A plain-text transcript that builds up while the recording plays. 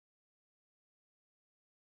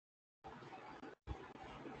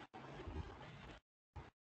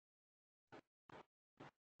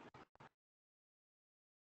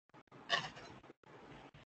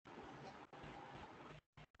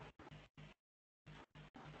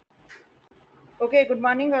Okay, good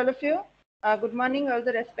morning, all of you. Good morning, all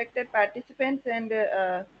the respected participants and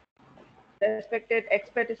respected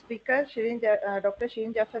expert speaker, Dr.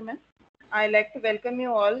 Sherin Zafar ma'am. I'd like to welcome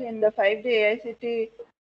you all in the 5-day AICTE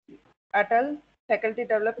ATAL Faculty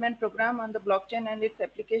Development Program on the blockchain and its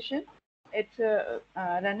application. It's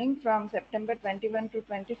running from September 21 to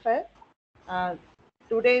 25.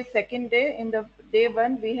 Today is second day. In the day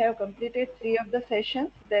one, we have completed 3 of the sessions.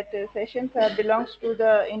 That sessions belongs to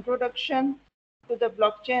the introduction to the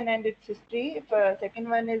blockchain and its history. Second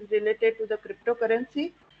one is related to the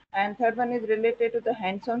cryptocurrency, and third one is related to the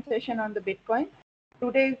hands-on session on the Bitcoin.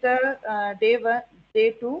 Today is the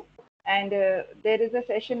day two, and there is a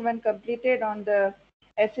session one completed on the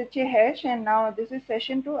SHA hash, and now this is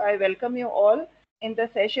session 2. I welcome you all in the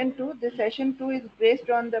session 2. The session 2 is based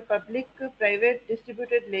on the public-private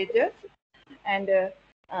distributed ledgers, and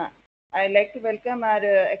I'd like to welcome our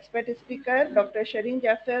expert speaker, Dr. Sherin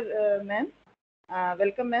Zafar ma'am.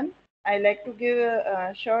 Welcome, ma'am. I'd like to give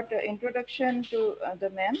a short introduction to the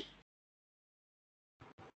ma'am.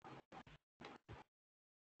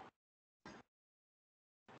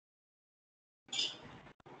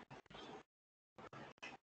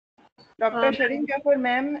 Dr. Sherin Zafar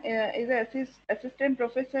ma'am is an assistant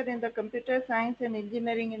professor in the computer science and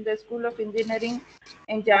engineering in the School of Engineering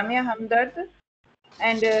in Jamia Hamdard,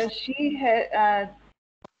 and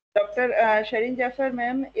Dr. Sherin Zafar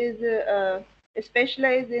ma'am is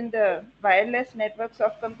specialized in the wireless networks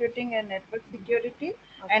of computing and network security,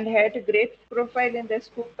 and had a great profile in the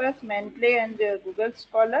Scopus, Mendeley, and Google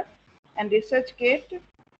Scholar and ResearchGate.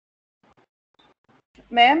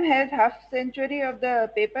 Ma'am has half century of the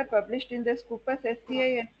paper published in the Scopus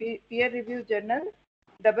SCI and peer review journal,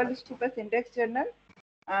 Double Scopus Index Journal.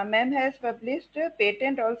 Ma'am has published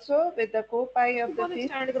patent also with the co-pi of the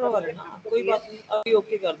fifth. कोई बात नहीं, अभी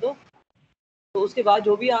okay कर दो, तो उसके बाद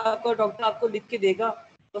जो भी आपका डॉक्टर आपको लिख के देगा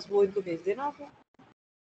बस वो इनको भेज देना आपको.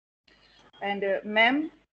 And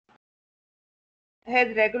ma'am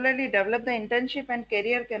has regularly developed the internship and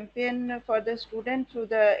career campaign for the students through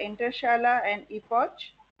the Intershala and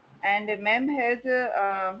EPOCH. And ma'am has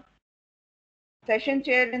session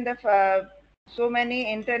chair in the so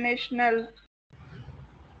many international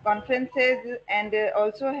conferences, and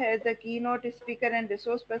also has a keynote speaker and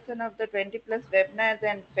resource person of the 20+ webinars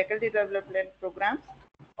and faculty development programs.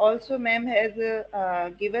 Also, ma'am has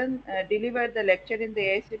delivered the lecture in the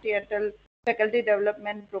AICTE ATAL faculty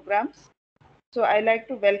development programs. So I like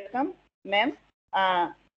to welcome ma'am.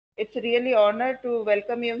 It's really honor to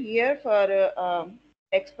welcome you here for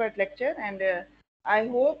expert lecture, and I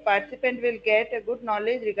hope participant will get a good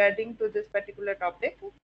knowledge regarding to this particular topic.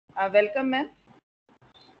 Welcome, ma'am.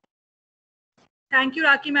 Thank you,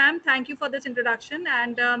 Raki ma'am. Thank you for this introduction.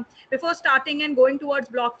 And before starting and going towards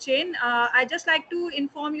blockchain, I just like to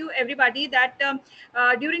inform you everybody that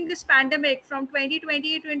during this pandemic from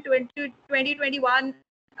 2020 to 2021,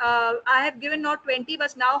 I have given not 20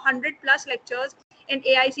 but now 100+ lectures in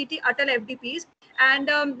AICTE ATAL FDPs, and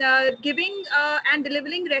giving and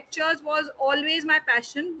delivering lectures was always my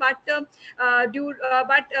passion, but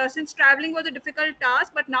since traveling was a difficult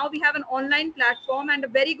task, but now we have an online platform and a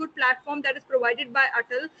very good platform that is provided by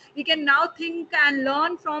ATAL. We can now think and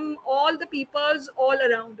learn from all the peoples all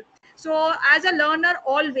around. So as a learner,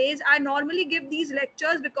 always I normally give these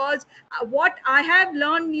lectures because what I have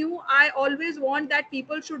learned new, I always want that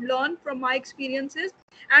people should learn from my experiences,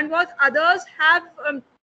 and what others have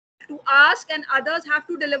to ask and others have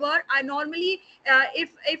to deliver. I normally,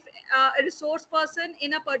 if a resource person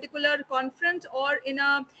in a particular conference or in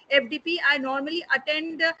a FDP, I normally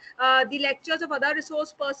attend the lectures of other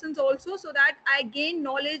resource persons also, so that I gain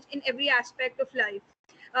knowledge in every aspect of life.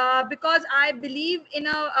 Because I believe in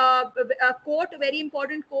a quote, a very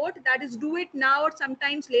important quote, that is, do it now or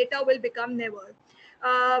sometimes later will become never.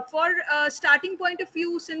 For starting point of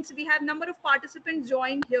view, since we have number of participants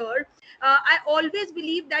joined here, I always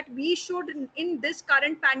believe that we should, in this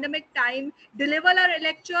current pandemic time, deliver a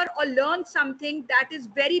lecture or learn something that is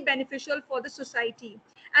very beneficial for the society.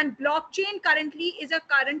 And blockchain currently is a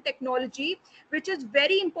current technology which is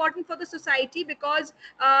very important for the society, because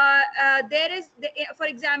there is, for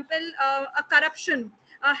example, a corruption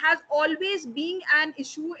has always been an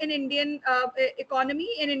issue in Indian economy,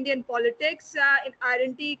 in Indian politics, in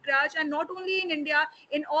identity crash, and not only in India,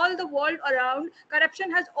 in all the world around,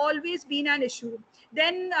 corruption has always been an issue.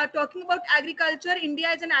 Then talking about agriculture,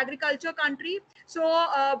 India is an agriculture country. So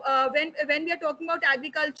when we are talking about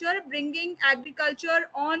agriculture, bringing agriculture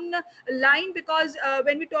on line, because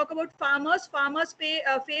when we talk about farmers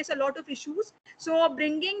face a lot of issues. So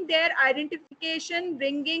bringing their identification,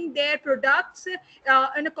 bringing their products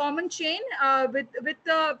in a common chain with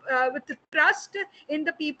the trust in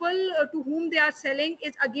the people to whom they are selling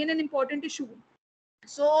is again an important issue.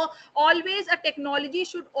 So always a technology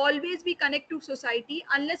should always be connected to society.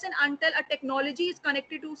 Unless and until a technology is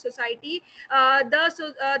connected to society,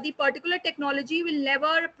 the particular technology will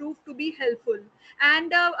never prove to be helpful.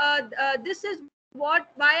 And this is why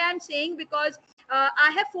I'm saying, because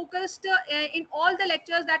I have focused in all the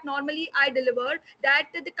lectures that normally I deliver, that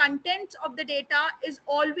the contents of the data is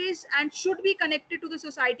always and should be connected to the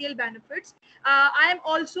societal benefits. I am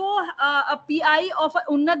also a PI of a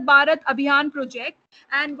Unnat Bharat Abhiyan project.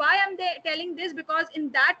 And why I'm telling this, because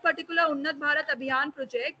in that particular Unnat Bharat Abhiyan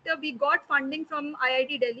project, we got funding from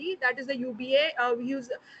IIT Delhi, that is the UBA,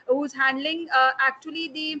 who's handling actually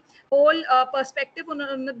the whole perspective on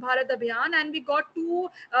Unnat Bharat Abhiyan, and we got two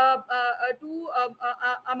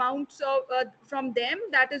amounts of, from them.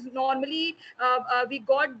 That is normally we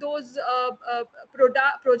got those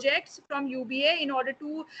projects from UBA in order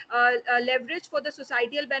to leverage for the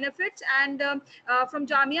societal benefits. And from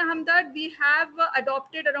Jamia Hamdard, we have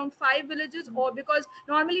adopted around 5 villages, or because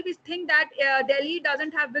normally we think that Delhi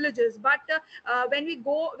doesn't have villages, but when we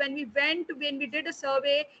did a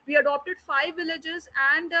survey, we adopted 5 villages,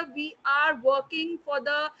 and we are working for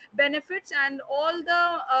the benefits and all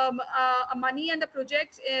the money and the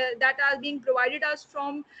projects that are being provided us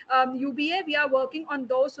from UBA. We are working on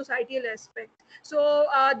those societal aspects. So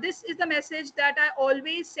this is the message that I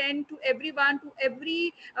always send to everyone, to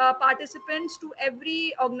every participants, to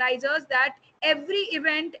every organizers, that every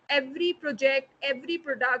event, every project, every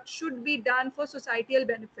product should be done for societal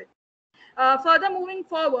benefit. Further moving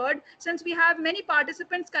forward, since we have many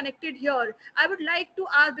participants connected here, I would like to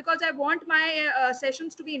ask, because I want my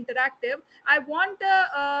sessions to be interactive, I want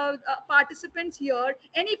participants here,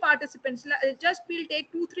 any participants, just we'll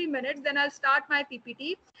take 2-3 minutes, then I'll start my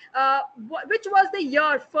PPT. Which was the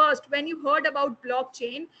year first when you heard about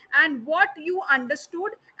blockchain, and what you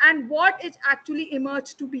understood, and what it actually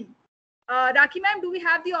emerged to be? Rakhi ma'am, do we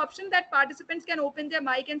have the option that participants can open their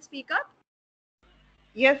mic and speak up?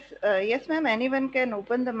 Yes, yes, ma'am. Anyone can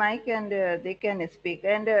open the mic and they can speak.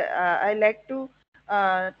 And I like to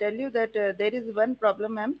tell you that there is one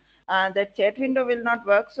problem, ma'am. That chat window will not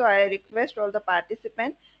work. So I request all the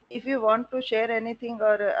participants, if you want to share anything,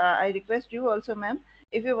 or I request you also, ma'am,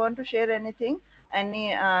 if you want to share anything,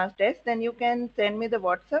 any test, then you can send me the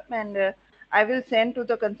WhatsApp, and I will send to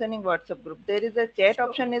the concerning WhatsApp group. There is a chat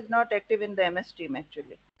option is not active in the MS Team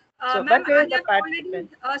actually. So, Ma'am, but I the have already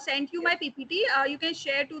sent you yes. my PPT. You can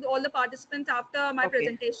share to all the participants after my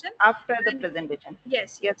presentation. After the And presentation.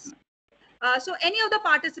 yes, Yes. yes. So any of the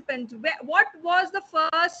participants, what was the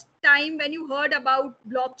first time when you heard about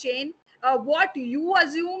blockchain? What you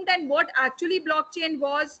assumed and what actually blockchain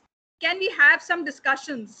was? Can we have some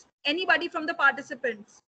discussions? Anybody from the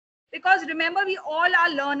participants? Because remember, we all are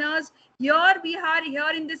learners. Here we are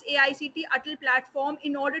here in this AICTE ATAL platform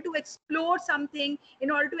in order to explore something,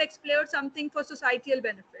 for societal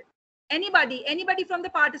benefit. Anybody from the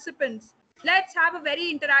participants? Let's have a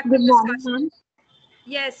very interactive Good morning, discussion. ma'am.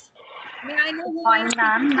 Yes. May I know who Morning,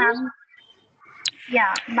 I'm speaking to?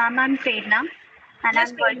 Yeah, ma'am, I'm Prerna, and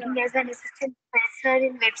Yes, I'm Prerna. working as an assistant professor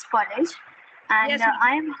in Webs College. And Yes,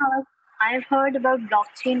 ma'am. I've heard about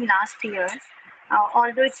blockchain last year,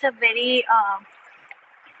 although it's a very,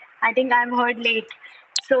 I think I've heard late.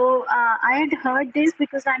 So I had heard this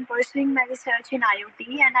because I'm pursuing my research in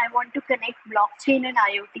IoT, and I want to connect blockchain and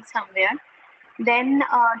IoT somewhere. Then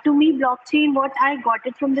to me, blockchain, what I got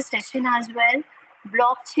it from the session as well,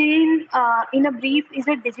 blockchain in a brief is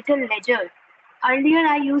a digital ledger. Earlier,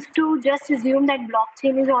 I used to just assume that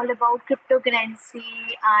blockchain is all about cryptocurrency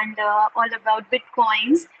and all about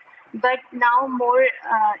Bitcoins. But now more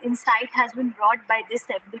insight has been brought by this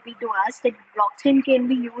FDP to us that blockchain can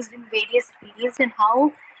be used in various fields, and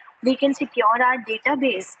how we can secure our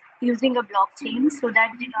database using a blockchain, so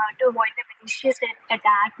that to avoid a malicious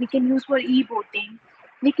attack, we can use for e-voting.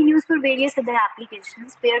 We can use for various other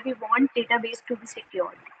applications where we want database to be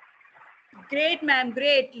secured. Great, ma'am.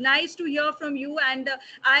 Great. Nice to hear from you. And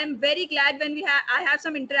I am very glad when I have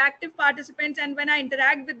some interactive participants, and when I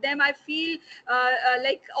interact with them, I feel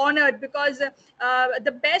like honored, because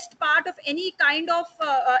the best part of any kind of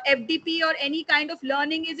FDP or any kind of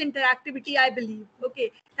learning is interactivity, I believe. Okay.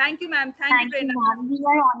 Thank you, ma'am. Thank you, Thank you, Prerna. ma'am. We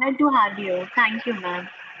are honored to have you. Thank you, ma'am.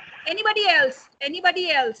 Anybody else?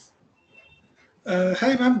 Anybody else?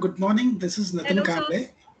 Hi, ma'am. Good morning. This is Nathan Hello, Kamble. sir.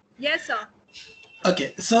 Yes, sir.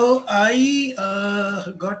 Okay, so I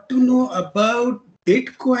got to know about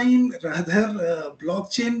Bitcoin, rather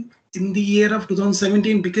blockchain, in the year of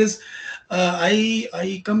 2017, because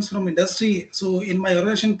I comes from industry, so in my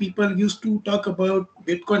organization, people used to talk about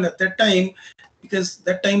Bitcoin at that time because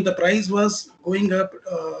that time the price was going up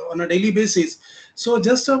on a daily basis. So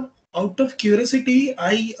just out of curiosity,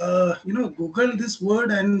 I Googled this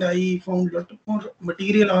word and I found a lot more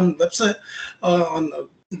material on website on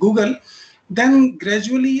Google. Then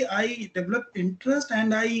gradually I developed interest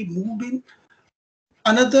and I moved in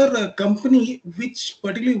another company which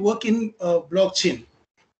particularly work in blockchain.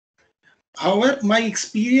 However, my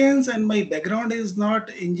experience and my background is not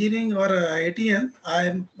engineering or IITN.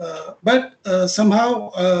 But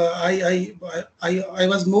somehow I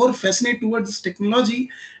was more fascinated towards technology,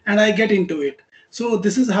 and I get into it. So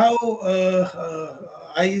this is how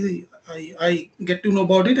I get to know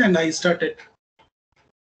about it, and I started.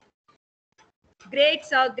 Great,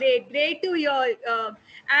 sir. Great to hear.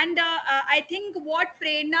 I think what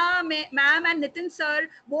Prerna ma'am and Nitin sir,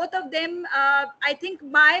 both of them, I think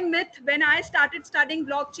my myth when I started studying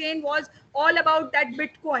blockchain was all about that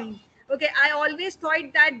Bitcoin. Okay, I always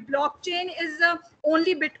thought that blockchain is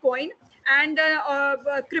only Bitcoin, and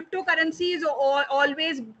cryptocurrency is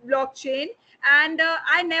always blockchain. And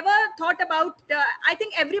I never thought about. I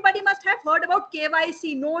think everybody must have heard about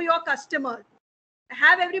KYC, know your customer.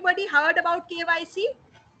 Have everybody heard about KYC?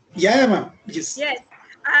 Yeah, ma'am. Yes. Yes.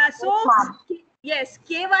 Yes,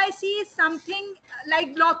 KYC is something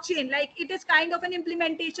like blockchain, like it is kind of an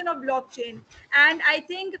implementation of blockchain. And I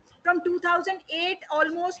think from 2008,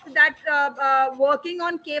 almost that working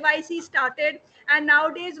on KYC started. And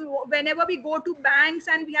nowadays, whenever we go to banks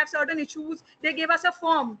and we have certain issues, they give us a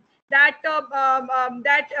form that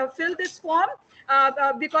fill this form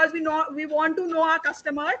because we want to know our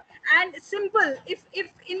customer. And simple, if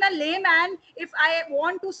in a layman, if I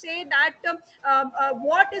want to say that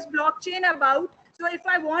what is blockchain about, so if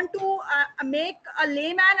I want to make a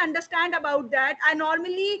layman understand about that, I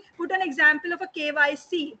normally put an example of a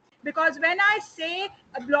KYC. Because when I say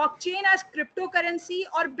a blockchain as cryptocurrency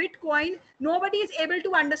or Bitcoin, nobody is able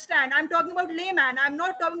to understand. I'm talking about layman. I'm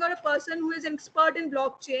not talking about a person who is an expert in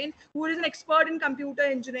blockchain, who is an expert in computer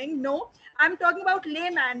engineering. No, I'm talking about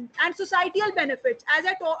layman and societal benefits. As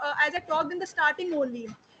I talked in the starting only,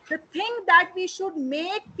 the thing that we should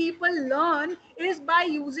make people learn is by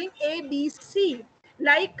using ABC.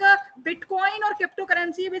 Like Bitcoin or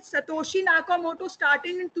cryptocurrency, which Satoshi Nakamoto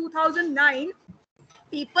started in 2009,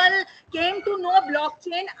 people came to know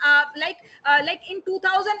blockchain like in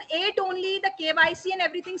 2008 only the KYC and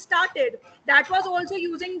everything started. That was also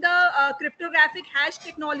using the cryptographic hash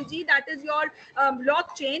technology, that is your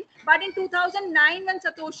blockchain. But in 2009, when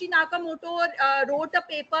Satoshi Nakamoto wrote a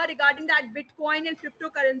paper regarding that Bitcoin and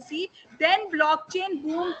cryptocurrency, then blockchain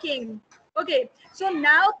boom came. Okay, so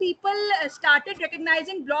now people started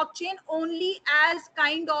recognizing blockchain only as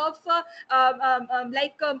kind of a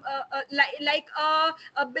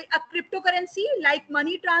cryptocurrency, like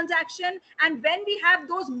money transaction. And when we have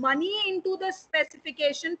those money into the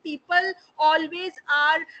specification, people always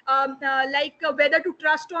are whether to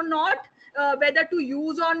trust or not, whether to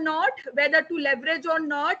use or not, whether to leverage or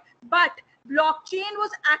not. But blockchain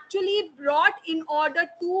was actually brought in order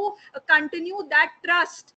to continue that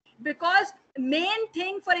trust. Because main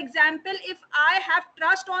thing, for example, if I have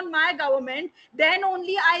trust on my government, then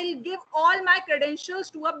only I'll give all my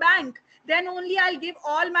credentials to a bank, then only I'll give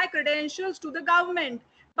all my credentials to the government.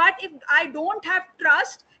 But if I don't have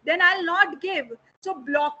trust, then I'll not give. So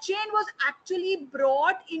blockchain was actually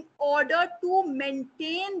brought in order to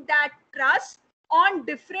maintain that trust on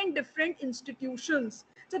different institutions.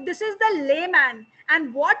 So this is the layman,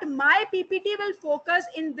 and what my PPT will focus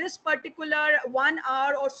in this particular 1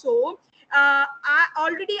 hour or so.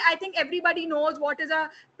 I think everybody knows what is a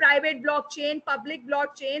private blockchain, public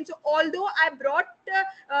blockchain. So although I brought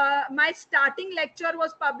my starting lecture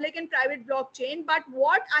was public and private blockchain, but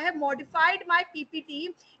what I have modified my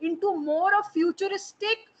PPT into more of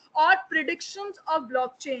futuristic or predictions of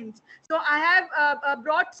blockchains. So I have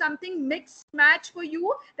brought something mixed match for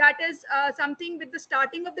you, that is something with the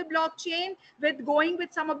starting of the blockchain, with going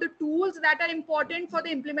with some of the tools that are important for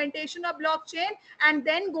the implementation of blockchain, and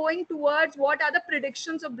then going towards what are the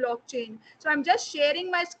predictions of blockchain. So I'm just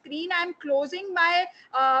sharing my screen. I'm closing my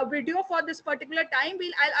video for this particular time.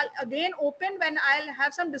 I'll again open when I'll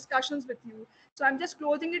have some discussions with you. So I'm just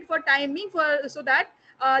closing it for timing, so that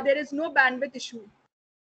there is no bandwidth issue.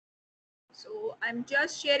 So I'm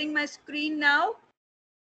just sharing my screen now.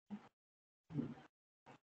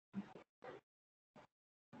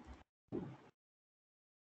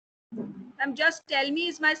 Just tell me,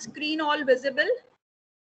 is my screen all visible?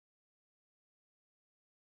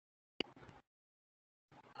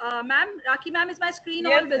 Ma'am, Rakhi ma'am, is my screen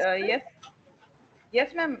all visible?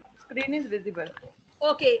 Yes, ma'am. screen is visible.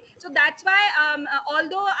 Okay, so that's why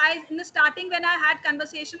although in the starting when I had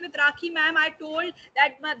conversation with Rakhi ma'am, I told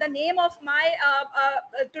that the name of my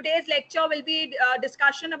today's lecture will be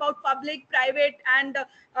discussion about public, private, and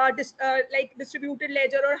like distributed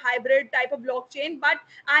ledger or hybrid type of blockchain. But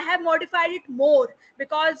I have modified it more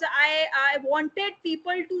because I wanted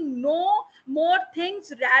people to know more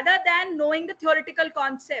things rather than knowing the theoretical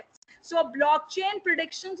concepts. So blockchain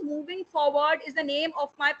predictions moving forward is the name of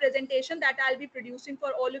my presentation that I'll be producing for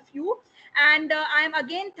all of you. And I am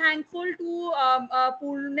again thankful to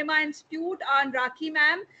Purnima Institute and Rakhi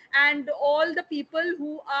ma'am and all the people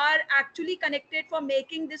who are actually connected for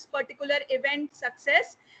making this particular event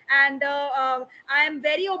success. And I am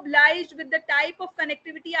very obliged with the type of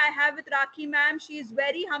connectivity I have with Rakhi ma'am. She is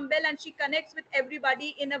very humble and she connects with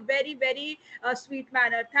everybody in a very, very sweet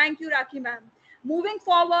manner. Thank you, Rakhi ma'am. Moving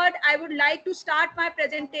forward, I would like to start my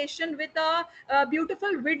presentation with a beautiful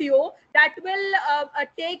video that will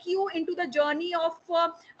take you into the journey of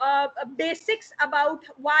basics about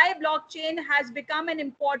why blockchain has become an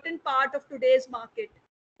important part of today's market.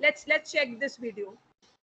 Let's check this video.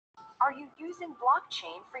 Are you using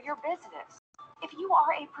blockchain for your business? If you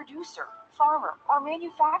are a producer, farmer, or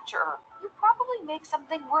manufacturer, you probably make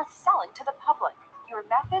something worth selling to the public. Your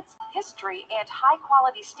methods, history, and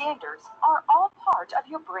high-quality standards are all part of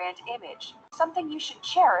your brand image, something you should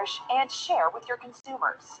cherish and share with your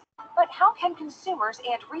consumers. But how can consumers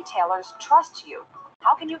and retailers trust you?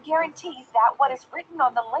 How can you guarantee that what is written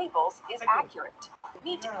on the labels is accurate?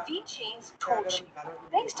 Meet VeChain's toolchain.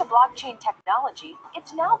 Thanks to blockchain technology,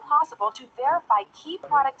 it's now possible to verify key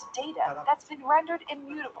product data that's been rendered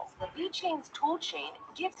immutable. VeChain's toolchain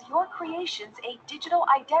gives your creations a digital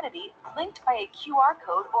identity linked by a QR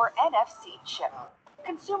code or NFC chip.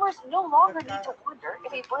 Consumers no longer need to wonder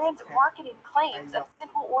if a brand's marketing claims of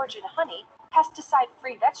simple origin honey,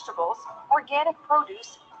 pesticide-free vegetables, organic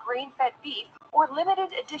produce, grain-fed beef, or limited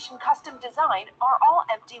edition custom design are all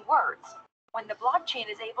empty words. When the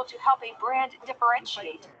blockchain is able to help a brand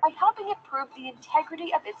differentiate by helping it prove the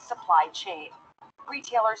integrity of its supply chain.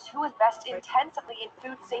 Retailers who invest intensively in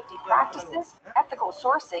food safety practices, ethical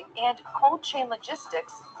sourcing, and cold chain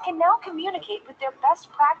logistics can now communicate with their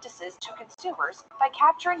best practices to consumers by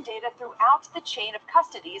capturing data throughout the chain of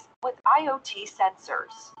custodies with IoT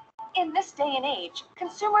sensors. In this day and age,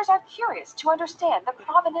 consumers are curious to understand the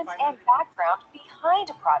provenance and background behind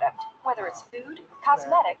a product, whether it's food,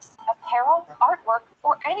 cosmetics, apparel, artwork,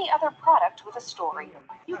 or any other product with a story.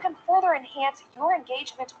 You can further enhance your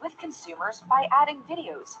engagement with consumers by adding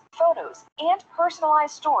videos, photos, and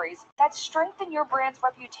personalized stories that strengthen your brand's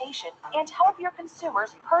reputation and help your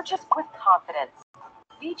consumers purchase with confidence.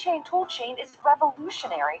 VeChain toolchain is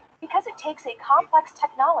revolutionary because it takes a complex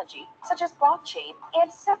technology, such as blockchain,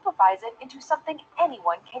 and simplifies it into something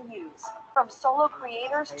anyone can use, from solo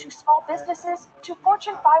creators to small businesses to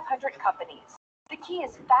Fortune 500 companies. The key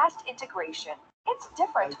is fast integration. It's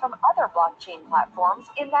different from other blockchain platforms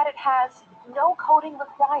in that it has no coding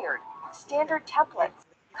required, standard templates,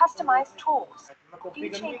 customized tools.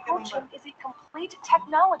 VeChain toolchain is a complete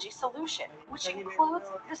technology solution, which includes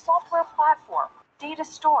the software platform, data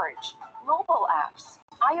storage, mobile apps,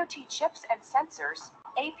 IoT chips and sensors,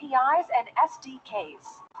 APIs, and SDKs.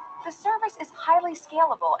 The service is highly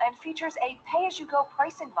scalable and features a pay-as-you-go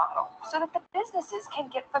pricing model so that the businesses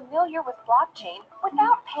can get familiar with blockchain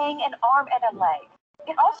without paying an arm and a leg.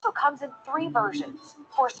 It also comes in 3 versions,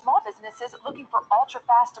 for small businesses looking for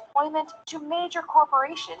ultra-fast deployment to major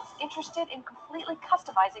corporations interested in completely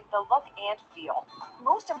customizing the look and feel.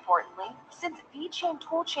 Most importantly, since VeChain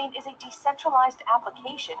toolchain is a decentralized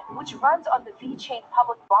application which runs on the VeChain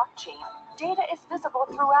public blockchain, data is visible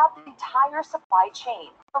throughout the entire supply chain,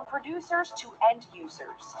 from producers to end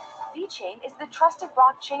users. VeChain is the trusted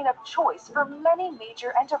blockchain of choice for many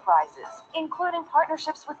major enterprises, including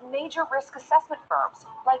partnerships with major risk assessment firms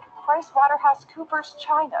like PricewaterhouseCoopers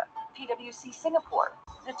China, PwC Singapore,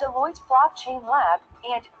 the Deloitte Blockchain Lab,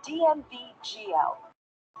 and DNVGL.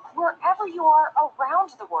 Wherever you are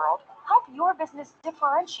around the world, help your business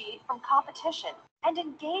differentiate from competition and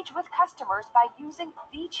engage with customers by using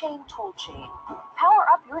VeChain toolchain. Power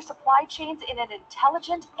up your supply chains in an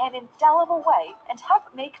intelligent and indelible way and help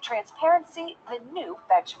make transparency the new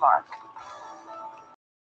benchmark.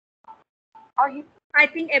 I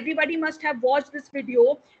think everybody must have watched this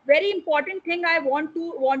video. Very important thing I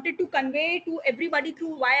wanted to convey to everybody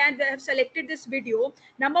through why I have selected this video.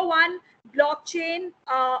 Number one, blockchain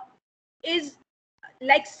is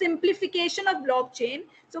like simplification of blockchain.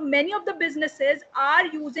 So many of the businesses are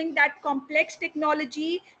using that complex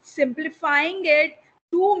technology, simplifying it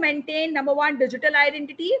to maintain, number one, digital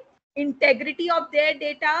identity, integrity of their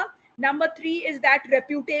data, Number 3 is that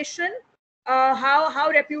reputation, how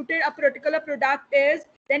reputed a particular product is.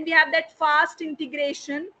 Then we have that fast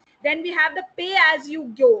integration. Then we have the pay as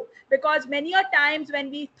you go, because many a times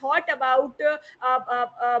when we thought about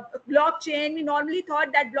blockchain, we normally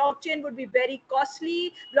thought that blockchain would be very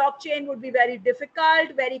costly, blockchain would be very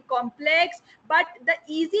difficult, very complex. But the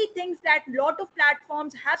easy things that a lot of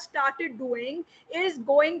platforms have started doing is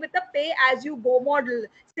going with the pay as you go model,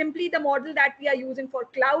 simply the model that we are using for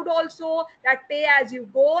cloud also, that pay as you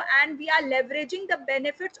go. And we are leveraging the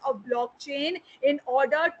benefits of blockchain in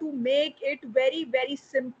order to make it very, very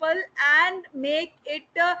simple and make it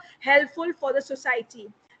helpful for the society.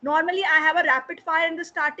 Normally I have a rapid fire in the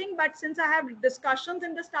starting, but since I have discussions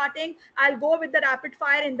in the starting, I'll go with the rapid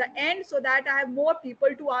fire in the end so that I have more people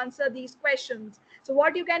to answer these questions. So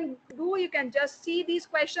what you can do, you can just see these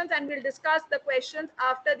questions and we'll discuss the questions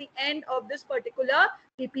after the end of this particular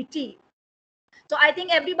PPT. So I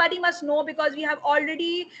think everybody must know, because we have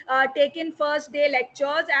already taken first day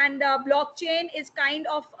lectures, and blockchain is kind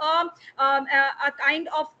of a kind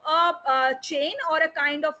of a chain or a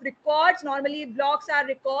kind of records. Normally blocks are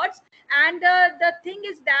records, and the thing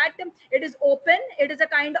is that it is open. It is a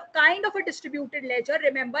kind of a distributed ledger.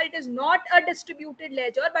 Remember, it is not a distributed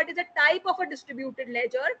ledger, but it's a type of a distributed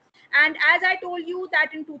ledger. And as I told you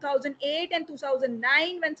that in 2008 and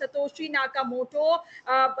 2009, when Satoshi Nakamoto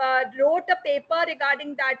wrote a paper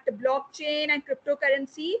regarding that blockchain and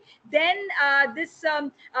cryptocurrency, then this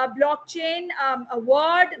blockchain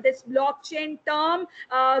word, this blockchain term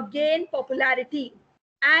gained popularity.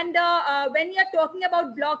 And when we are talking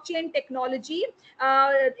about blockchain technology,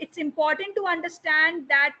 it's important to understand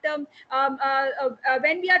that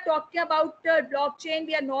when we are talking about blockchain,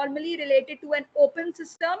 we are normally related to an open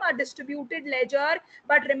system, a distributed ledger.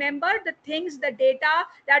 But remember, the things, the data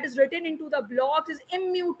that is written into the blocks is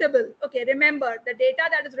immutable. Okay, remember, the data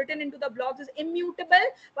that is written into the blocks is immutable.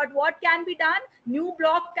 But what can be done? New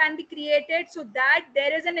block can be created so that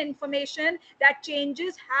there is an information that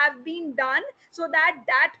changes have been done, so that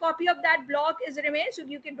that copy of that block is remains. So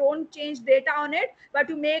you don't change data on it, but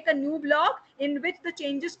to make a new block in which the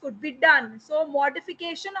changes could be done. So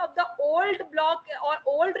modification of the old block or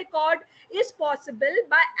old record is possible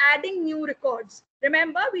by adding new records.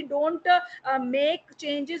 Remember, we don't make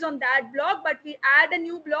changes on that block, but we add a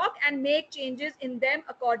new block and make changes in them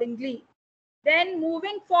accordingly. Then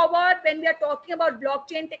moving forward, when we are talking about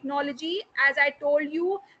blockchain technology, as I told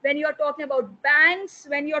you, when you are talking about banks,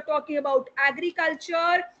 when you are talking about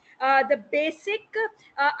agriculture, the basic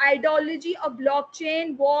ideology of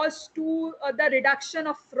blockchain was to the reduction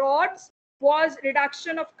of frauds, was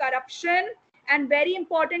reduction of corruption, and very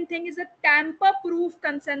important thing is a tamper-proof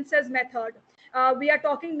consensus method. We are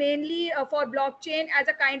talking mainly for blockchain as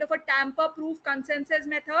a kind of a tamper-proof consensus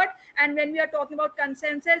method. And when we are talking about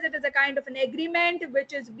consensus, it is a kind of an agreement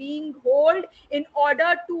which is being held in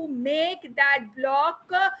order to make that block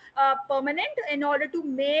permanent, in order to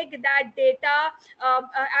make that data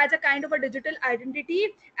as a kind of a digital identity,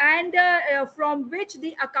 and from which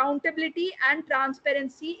the accountability and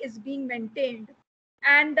transparency is being maintained.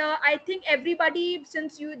 And I think everybody,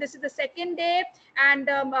 since this is the second day, and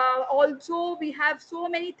also we have so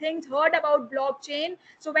many things heard about blockchain.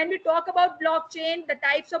 So when we talk about blockchain, the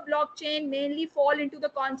types of blockchain mainly fall into the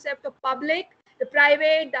concept of public, the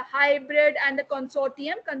private, the hybrid, and the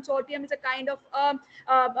consortium. Consortium is a kind of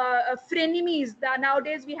frenemies.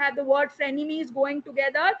 Nowadays we have the word frenemies going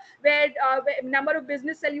together, where a number of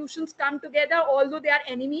business solutions come together, although they are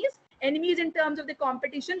enemies in terms of the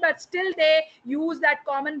competition, but still they use that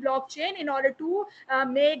common blockchain in order to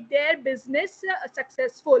make their business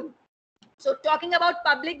successful. So talking about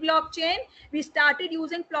public blockchain, we started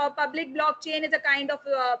using public blockchain as a kind of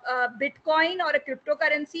Bitcoin or a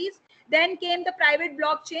cryptocurrencies. Then came the private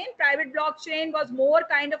blockchain. Private blockchain was more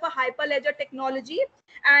kind of a hyperledger technology,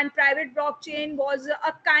 and private blockchain was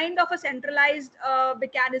a kind of a centralized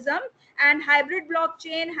mechanism. And hybrid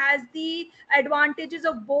blockchain has the advantages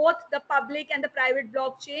of both the public and the private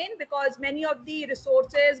blockchain, because many of the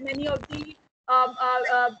resources, many of the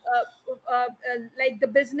like the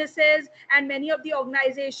businesses and many of the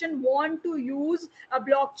organization want to use a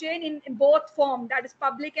blockchain in both form, that is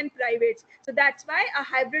public and private. So that's why a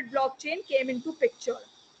hybrid blockchain came into picture.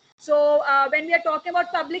 So when we are talking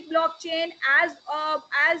about public blockchain, as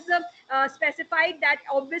specified, that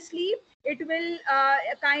obviously it will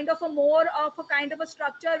kind of a more of a kind of a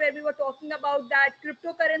structure where we were talking about that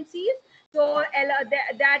cryptocurrencies. So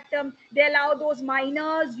they allow those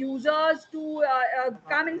miners, users to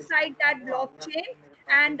come inside that blockchain,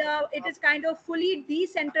 and it is kind of fully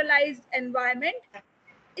decentralized environment.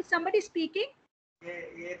 Is somebody speaking?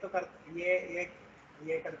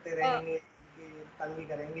 ये करते रहेंगे, तंग भी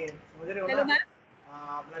करेंगे, समझ रहे हो hello ना?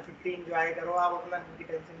 मैम, अपना छुट्टी एंजॉय करो, आप अपना छुट्टी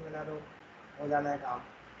टेंशन में ना रहो, हो जाना है काम।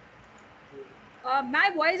 my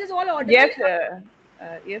voice is all audible. Yes,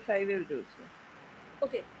 yes, I will do so.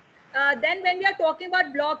 Okay. Then when we are talking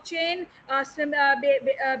about blockchain,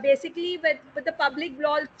 basically with the public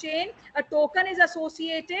blockchain, a token is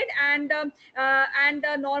associated, and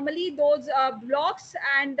normally those blocks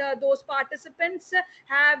and those participants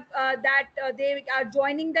have they are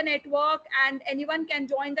joining the network, and anyone can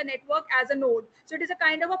join the network as a node. So it is a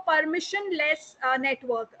kind of a permissionless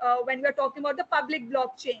network when we are talking about the public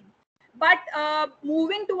blockchain. But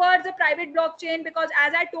moving towards a private blockchain, because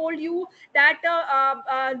as I told you that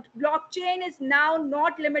blockchain is now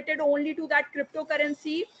not limited only to that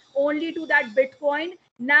cryptocurrency, only to that Bitcoin.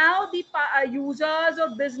 Now the users or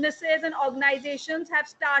businesses and organizations have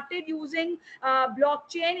started using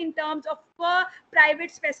blockchain in terms of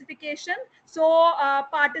private specification. So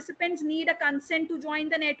participants need a consent to join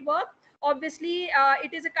the network. Obviously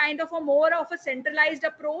it is a kind of a more of a centralized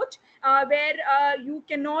approach where you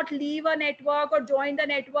cannot leave a network or join the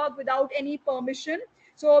network without any permission.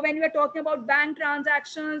 So when we are talking about bank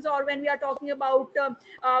transactions, or when we are talking about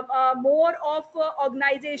more of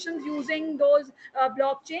organizations using those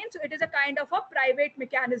blockchains, so it is a kind of a private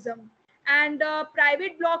mechanism. And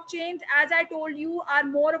private blockchains, as I told you, are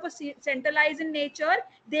more of a centralized in nature.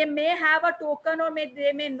 They may have a token, or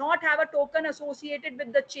they may not have a token associated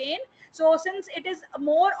with the chain. So since it is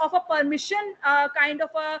more of a permission kind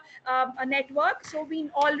of a network, so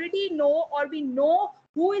we already know, or we know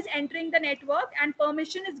who is entering the network, and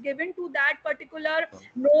permission is given to that particular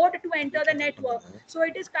node to enter the network. So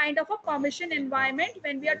it is kind of a permission environment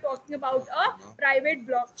when we are talking about a private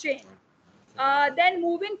blockchain. Then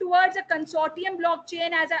moving towards a consortium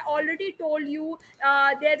blockchain, as I already told you,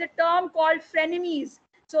 there's a term called frenemies.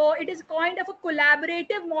 So it is kind of a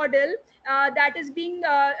collaborative model that is being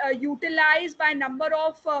utilized by a number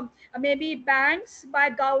of maybe banks, by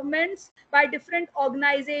governments, by different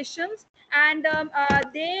organizations, and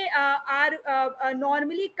they are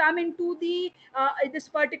normally come into the this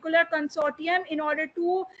particular consortium in order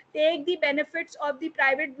to take the benefits of the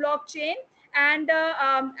private blockchain, and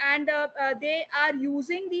they are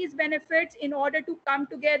using these benefits in order to come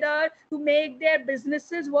together to make their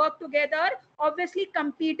businesses work together. Obviously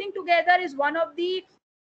competing together is one of the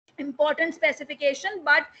important specification,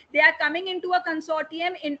 but they are coming into a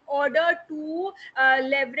consortium in order to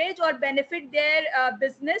leverage or benefit their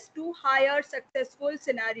business to higher successful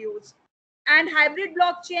scenarios. And hybrid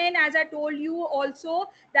blockchain, as I told you also,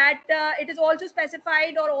 that it is also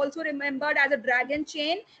specified or also remembered as a dragon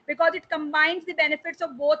chain, because it combines the benefits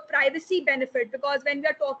of both privacy benefit. Because when we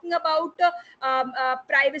are talking about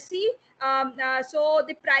privacy, so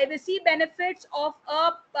the privacy benefits of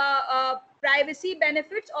a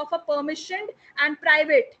permissioned and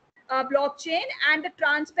private blockchain, and the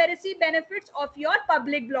transparency benefits of your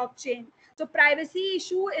public blockchain. So privacy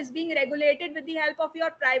issue is being regulated with the help of your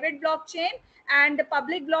private blockchain, and the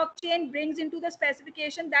public blockchain brings into the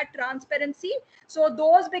specification that transparency. So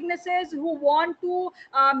those businesses who want to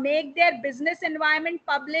make their business environment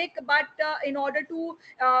public, but in order to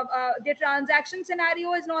their transaction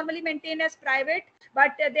scenario is normally maintained as private,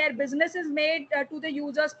 but their business is made to the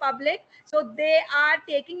users public. So they are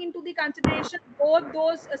taking into the consideration both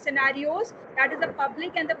those scenarios, that is the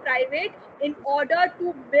public and the private, in order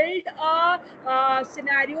to build a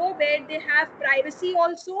scenario where they have privacy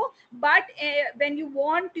also, but when you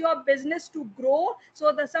want your business to grow,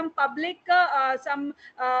 so the some public some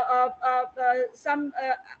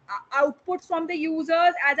outputs from the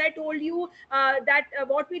users, as I told you, that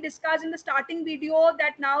what we discussed in the starting video,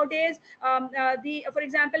 that nowadays for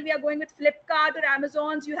example, we are going with Flipkart or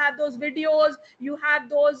Amazon's, you have those videos, you have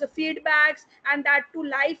those feedbacks, and that to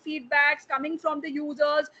live feedbacks coming from the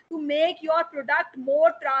users to make your product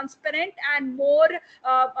more transparent and more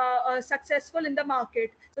successful in the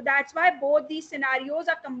market. So that's why both these scenarios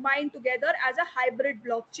are combined together as a hybrid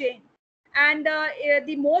blockchain. And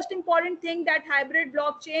the most important thing that hybrid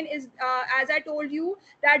blockchain is, as I told you,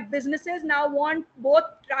 that businesses now want both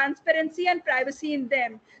transparency and privacy in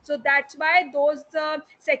them. So that's why those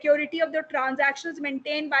security of the transactions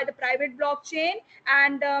maintained by the private blockchain,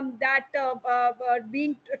 and that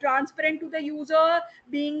being transparent to the user,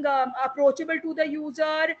 being approachable to the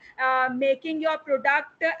user, making your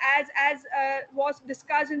product as was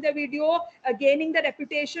discussed in the video, gaining the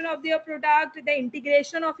reputation of your product, the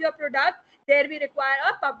integration of your product, there we require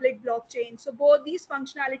a public blockchain. So both these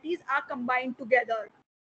functionalities are combined together.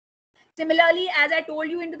 Similarly, as I told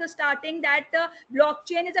you into the starting, that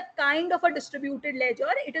blockchain is a kind of a distributed ledger.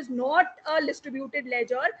 It is not a distributed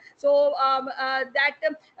ledger. So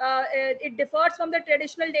it differs from the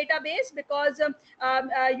traditional database because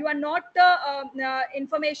you are not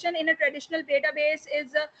information in a traditional database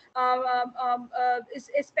is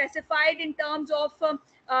specified in terms of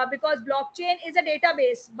because blockchain is a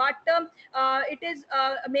database, but it is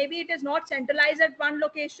maybe it is not centralized at one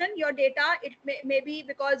location. Your data, it may be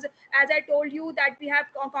because, as I told you, that we have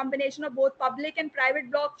a combination of both public and private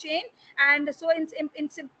blockchain, and so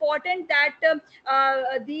it's important that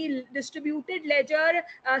the distributed ledger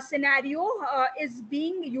scenario is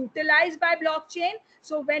being utilized by blockchain.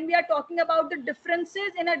 So when we are talking about the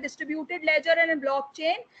differences in a distributed ledger and a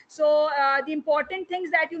blockchain, so the important things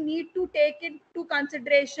that you need to take into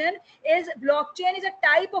consideration is blockchain is a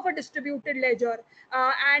type of a distributed ledger,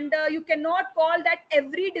 and you cannot call that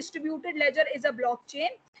every distributed ledger is a blockchain.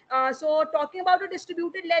 So talking about a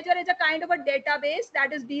distributed ledger is a kind of a database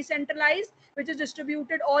that is decentralized, which is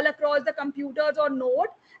distributed all across the computers or node.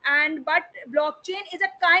 And but blockchain is a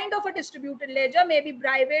kind of a distributed ledger, maybe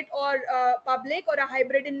private or public or a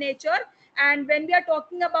hybrid in nature. And when we are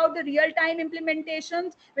talking about the real-time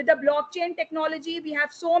implementations with the blockchain technology, we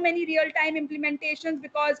have so many real-time implementations,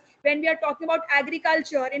 because when we are talking about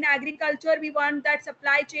agriculture, in agriculture, we want that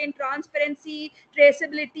supply chain transparency,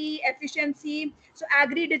 traceability, efficiency. So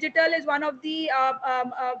agri-digital is one of the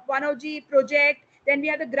project. Then we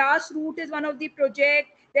have the grassroot is one of the project.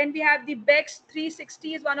 Then we have the BEX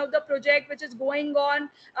 360 is one of the project which is going on.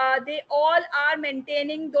 They all are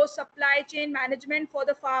maintaining those supply chain management for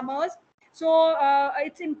the farmers. So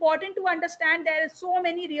it's important to understand there are so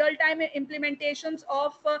many real-time implementations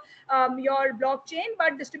of your blockchain,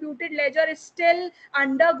 but distributed ledger is still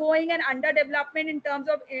undergoing and under development in terms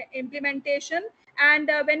of implementation. And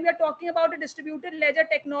when we are talking about a distributed ledger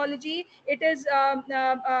technology, it is a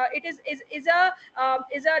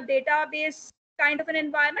database kind of an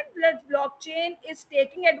environment where blockchain is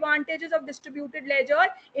taking advantages of distributed ledger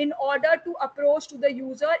in order to approach to the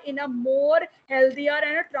user in a more healthier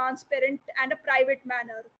and a transparent and a private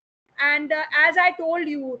manner. And as I told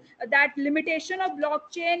you, that limitation of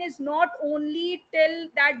blockchain is not only till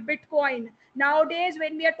that Bitcoin. Nowadays,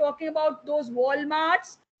 when we are talking about those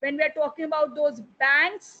Walmarts, when we are talking about those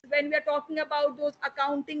banks, when we are talking about those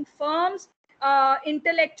accounting firms,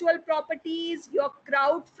 intellectual properties, your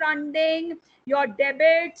crowdfunding, your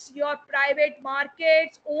debits, your private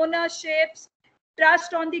markets, ownerships,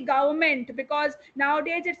 trust on the government, because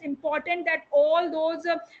nowadays it's important that all those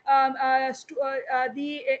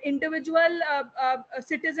the individual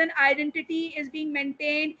citizen identity is being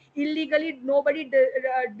maintained illegally. Nobody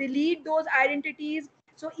delete those identities.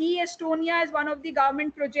 So e-Estonia is one of the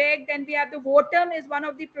government project. Then we have the Votum is one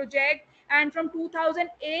of the project. And from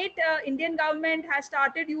 2008, Indian government has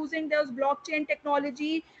started using those blockchain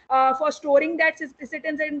technology for storing that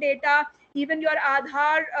citizen data, even your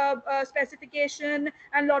Aadhaar specification,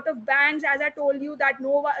 and lot of banks, as I told you, that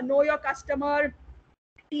know your customer.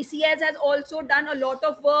 TCS has also done a lot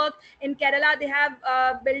of work. In Kerala, they have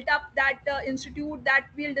built up that institute that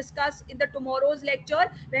we'll discuss in the tomorrow's lecture,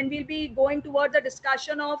 when we'll be going towards a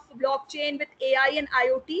discussion of blockchain with AI and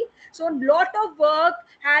IoT. So a lot of work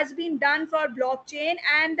has been done for blockchain.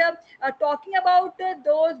 And talking about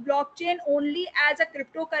those blockchain only as a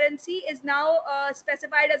cryptocurrency is now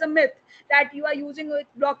specified as a myth, that you are using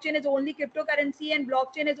blockchain is only cryptocurrency and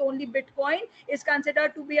blockchain is only Bitcoin, is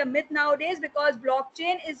considered to be a myth nowadays, because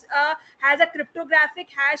blockchain has a cryptographic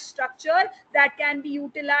hash structure that can be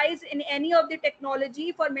utilized in any of the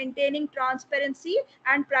technology for maintaining transparency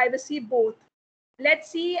and privacy both.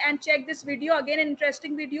 Let's see and check this video again, an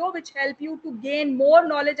interesting video which help you to gain more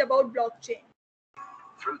knowledge about blockchain.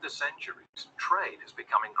 Through the centuries, trade has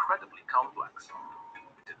become incredibly complex.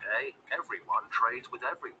 Today, everyone trades with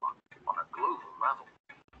everyone on a global level.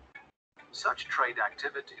 Such trade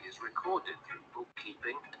activity is recorded through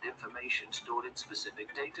bookkeeping and information stored in specific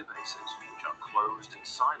databases, which are closed and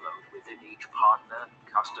siloed within each partner,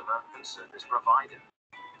 customer, and service provider.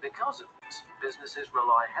 Because of this, businesses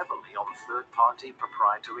rely heavily on third-party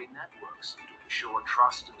proprietary networks to ensure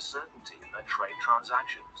trust and certainty in their trade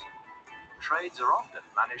transactions. Trades are often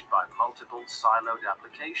managed by multiple siloed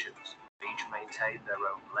applications. Each maintain their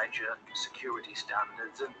own ledger, security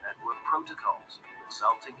standards, and network protocols,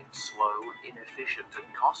 resulting in slow, inefficient, and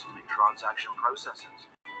costly transaction processes.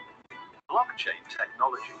 Blockchain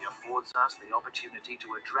technology affords us the opportunity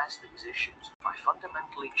to address these issues by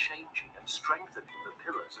fundamentally changing and strengthening the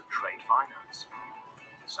pillars of trade finance.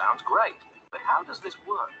 Sounds great, but how does this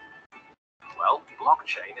work? Well,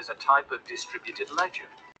 blockchain is a type of distributed ledger.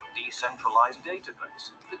 decentralized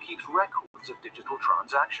database that keeps records of digital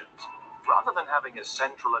transactions. Rather than having a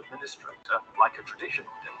central administrator like a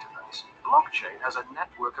traditional database, blockchain has a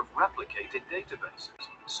network of replicated databases,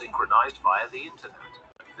 synchronized via the internet,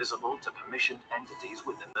 and visible to permissioned entities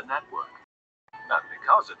within the network. And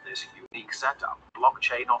because of this unique setup,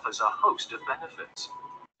 blockchain offers a host of benefits.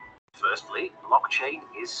 Firstly, blockchain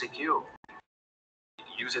is secure.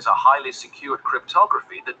 It uses a highly secured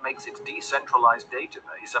cryptography that makes its decentralized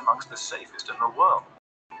database amongst the safest in the world.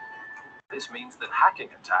 This means that hacking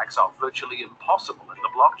attacks are virtually impossible in the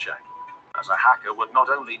blockchain, as a hacker would not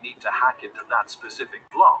only need to hack into that specific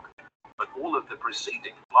block, but all of the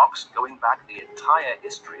preceding blocks going back the entire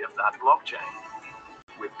history of that blockchain.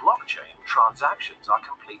 With blockchain, transactions are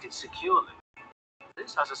completed securely.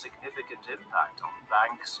 This has a significant impact on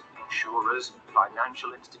banks, insurers,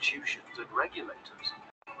 financial institutions, and regulators.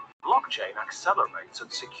 Blockchain accelerates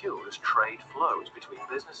and secures trade flows between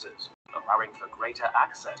businesses, allowing for greater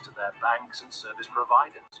access to their banks and service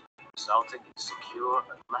providers, resulting in secure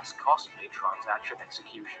and less costly transaction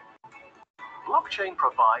execution. Blockchain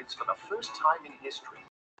provides, for the first time in history,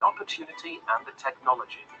 the opportunity and the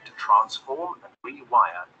technology to transform and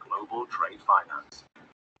rewire global trade finance.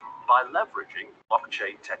 By leveraging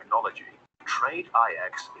blockchain technology,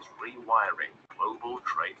 TradeIX is rewiring global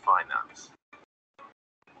trade finance.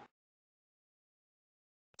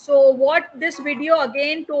 So what this video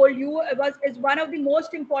again told you is one of the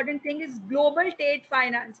most important thing is global trade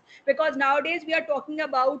finance, because nowadays we are talking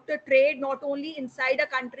about the trade not only inside a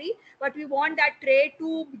country, but we want that trade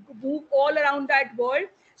to move all around that world.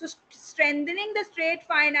 So strengthening the trade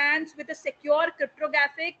finance with a secure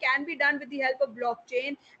cryptographic can be done with the help of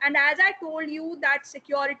blockchain. And as I told you that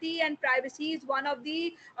security and privacy is one of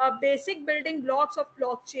the basic building blocks of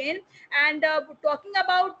blockchain. And talking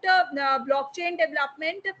about blockchain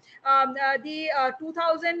development, the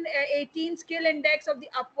 2018 skill index of the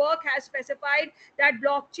Upwork has specified that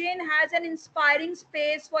blockchain has an inspiring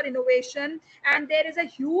space for innovation, and there is a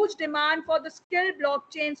huge demand for the skilled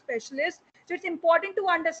blockchain specialists. So it's important to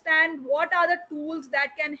understand what are the tools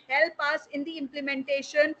that can help us in the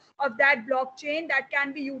implementation of that blockchain that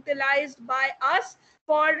can be utilized by us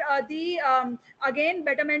for the again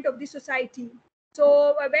betterment of the society.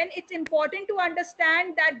 So when it's important to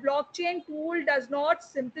understand that blockchain tool does not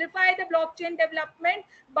simplify the blockchain development,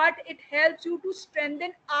 but it helps you to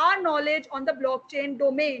strengthen our knowledge on the blockchain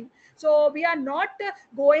domain. So we are not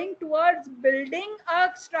going towards building a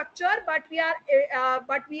structure, but we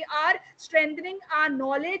are strengthening our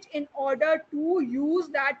knowledge in order to use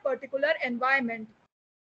that particular environment.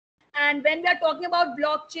 And when we are talking about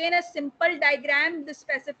blockchain, a simple diagram, this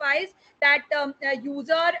specifies that a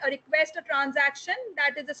user requests a transaction,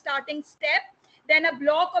 that is the starting step. Then a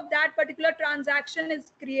block of that particular transaction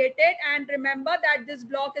is created, and remember that this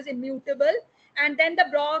block is immutable. And then the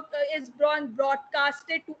block is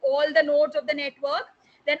broadcasted to all the nodes of the network.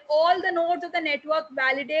 Then all the nodes of the network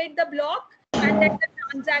validate the block, and then the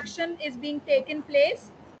transaction is being taken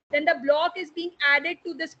place. Then the block is being added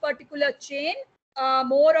to this particular chain,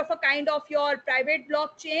 more of a kind of your private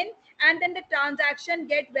blockchain, and then the transaction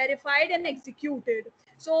get verified and executed.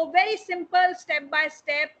 So very simple, step by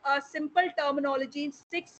step, simple terminology,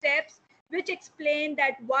 6 steps, which explain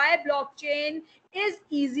that why blockchain is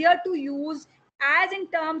easier to use, as in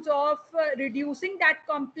terms of reducing that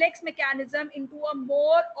complex mechanism into a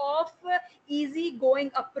more of easy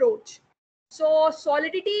going approach. So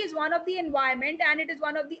Solidity is one of the environment, and it is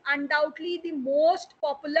one of the undoubtedly the most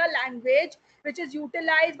popular language which is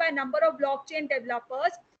utilized by a number of blockchain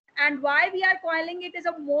developers. And why we are calling it is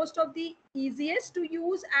a most of the easiest to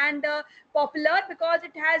use and popular, because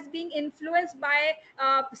it has been influenced by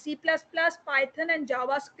C++, Python and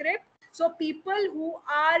JavaScript. So people who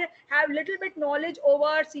have little bit knowledge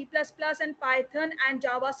over C++ and Python and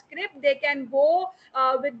JavaScript, they can go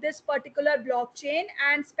with this particular blockchain,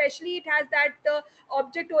 and especially it has that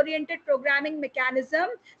object-oriented programming mechanism.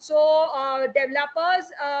 So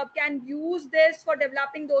developers can use this for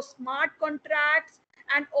developing those smart contracts.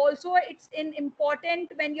 And also it's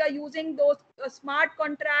important when you are using those smart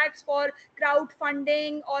contracts for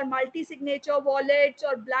crowdfunding or multi-signature wallets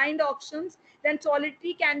or blind auctions, then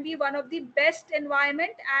Solidity can be one of the best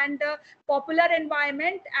environment and popular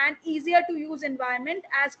environment and easier to use environment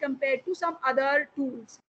as compared to some other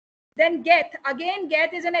tools. Then Geth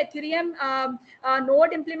is an Ethereum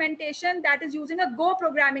node implementation that is using a Go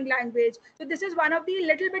programming language. So this is one of the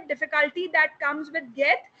little bit difficulty that comes with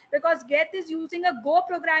Geth, because Geth is using a Go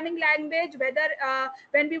programming language. Whether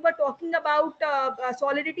when we were talking about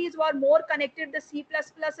Solidities were more connected the C++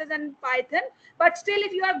 and Python, but still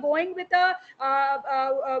if you are going with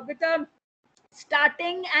a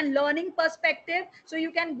starting and learning perspective. So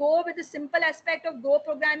you can go with the simple aspect of Go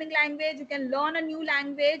programming language, you can learn a new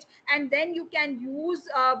language, and then you can use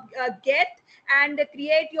Get and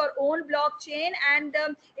create your own blockchain. And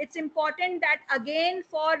it's important that again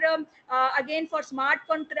for smart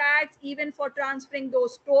contracts, even for transferring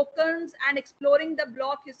those tokens and exploring the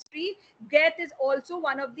block history, Get is also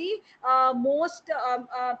one of the most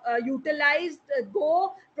utilized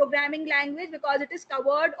Go programming language, because it is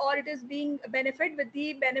covered or it is being benefit with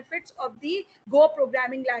the benefits of the Go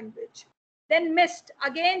programming language. Then Mist,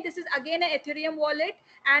 again, this is again an Ethereum wallet,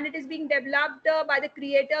 and it is being developed by the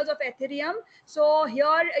creators of Ethereum. So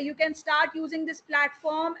here you can start using this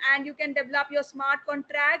platform and you can develop your smart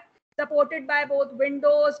contract supported by both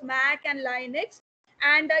Windows, Mac and Linux.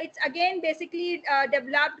 And it's again basically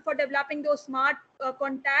developed for developing those smart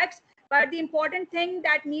contracts. But the important thing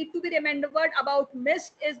that need to be remembered about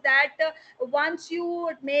Mist is that once you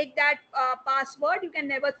make that password, you can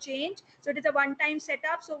never change. So it is a one-time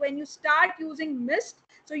setup. So when you start using Mist,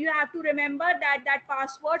 so you have to remember that that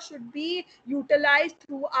password should be utilized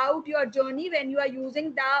throughout your journey when you are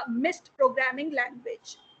using the Mist programming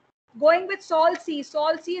language. Going with Sol-C.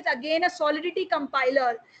 Sol-C is again a Solidity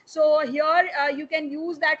compiler. So here you can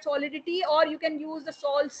use that Solidity, or you can use the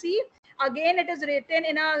Sol-C. Again, it is written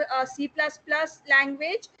in a C++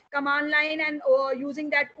 language, command line, and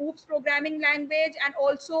using that OOPS programming language, and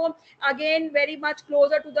also again very much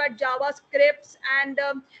closer to the JavaScripts. And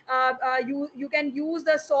you can use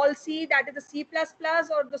the Sol-C, that is the C++,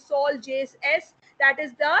 or the Sol-JS, that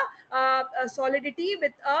is the Solidity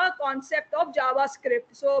with a concept of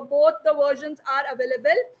JavaScript. So both the versions are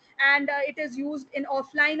available, and it is used in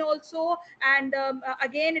offline also. And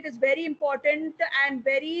again, it is very important and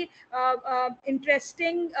very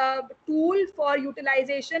interesting tool for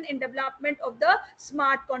utilization in development of the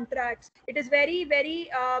smart contracts. It is very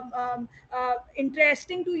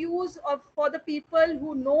interesting to use for the people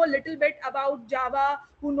who know a little bit about Java,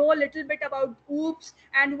 who know a little bit about OOPS,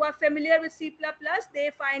 and who are familiar with C++.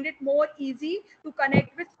 They find it more easy to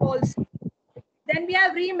connect with Sol-C. Then we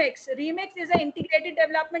have Remix. Remix is an integrated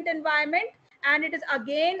development environment, and it is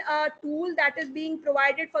again a tool that is being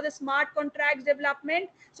provided for the smart contracts development.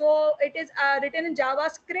 So it is written in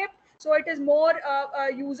JavaScript. So it is more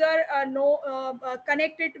user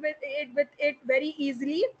connected with it very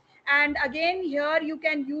easily. And again, here you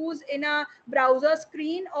can use in a browser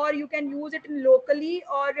screen, or you can use it in locally,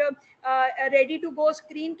 or a ready to go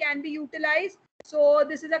screen can be utilized. So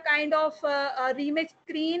this is a kind of a remix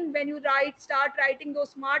screen. When you start writing those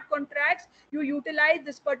smart contracts, you utilize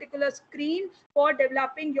this particular screen for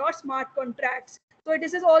developing your smart contracts. So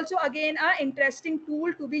this is also again an interesting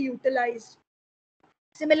tool to be utilized.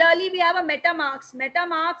 Similarly, we have a MetaMask.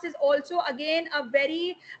 MetaMask is also again a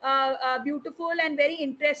very beautiful and very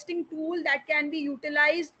interesting tool that can be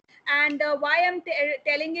utilized. And why I'm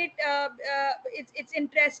telling it, it's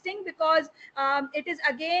interesting because it is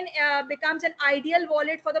again becomes an ideal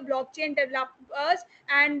wallet for the blockchain developers.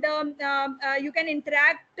 And you can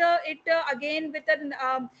interact it again with an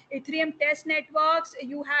Ethereum test networks.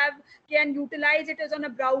 You can utilize it as on a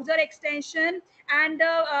browser extension. And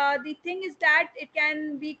the thing is that it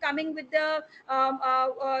can be coming with the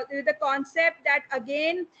concept that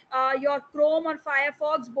again your Chrome or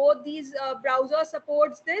Firefox, both these browser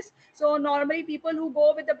supports this. So normally people who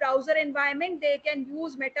go with the browser environment, they can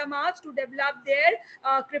use MetaMask to develop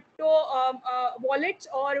their crypto wallets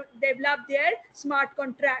or develop their smart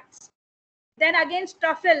contracts. Then again,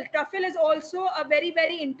 Truffle is also a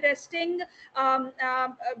very interesting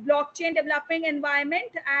blockchain developing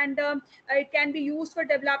environment, and it can be used for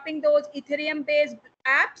developing those Ethereum based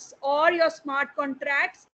apps or your smart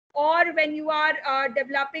contracts, or when you are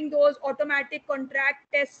developing those automatic contract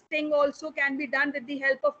testing also can be done with the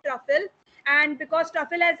help of Truffle. And because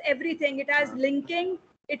Truffle has everything, it has linking,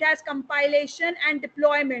 it has compilation and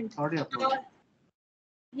deployment.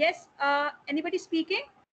 Yes, anybody speaking?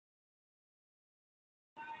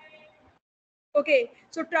 Okay,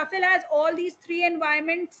 so Truffle has all these three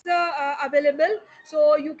environments available,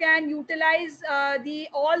 so you can utilize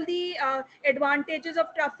all the advantages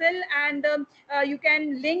of Truffle, and you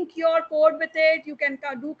can link your code with it. You can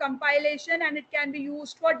do compilation, and it can be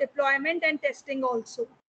used for deployment and testing also.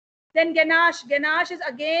 Then Ganache is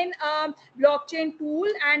again a blockchain tool,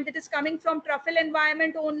 and it is coming from Truffle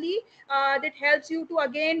environment only. That helps you to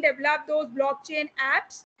again develop those blockchain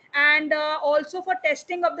apps, and also for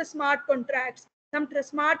testing of the smart contracts. Some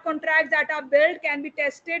smart contracts that are built can be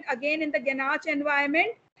tested again in the Ganache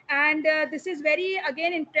environment. And this is very,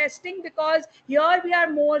 again, interesting, because here we are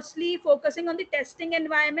mostly focusing on the testing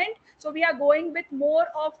environment. So we are going with more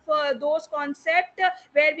of those concepts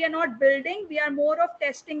where we are not building, we are more of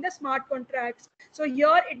testing the smart contracts. So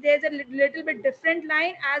here there's a little bit different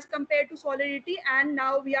line as compared to Solidity, and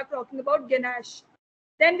now we are talking about Ganache.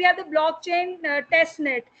 Then we have the blockchain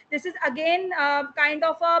testnet. This is again kind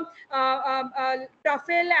of a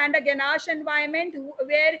truffle and a ganache environment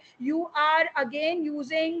where you are again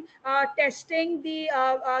using testing the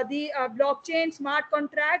blockchain smart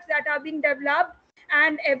contracts that are being developed.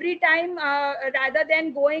 And every time, rather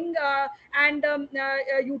than going and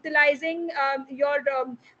utilizing your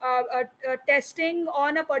testing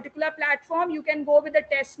on a particular platform, you can go with the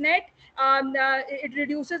testnet. It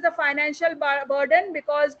reduces the financial burden,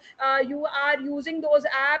 because you are using those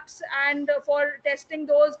apps and for testing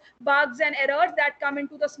those bugs and errors that come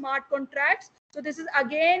into the smart contracts. So this is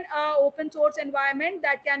again a open source environment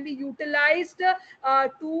that can be utilized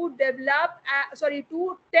to develop,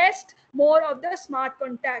 to test more of the smart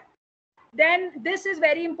contract. Then this is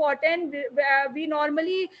very important. We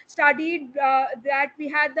normally studied that we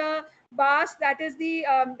had the BaaS, that is the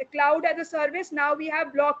cloud as a service. Now we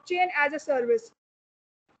have blockchain as a service.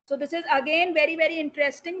 So this is again very, very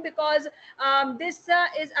interesting, because this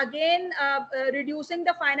is again reducing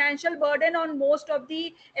the financial burden on most of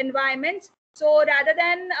the environments. So rather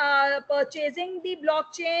than purchasing the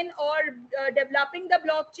blockchain or developing the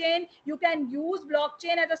blockchain, you can use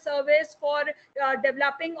blockchain as a service for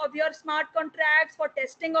developing of your smart contracts, for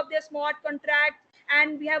testing of their smart contracts.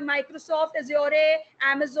 And we have Microsoft, Azure,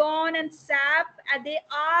 Amazon, and SAP, and they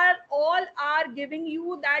are all giving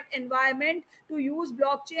you that environment to use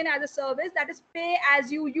blockchain as a service, that is pay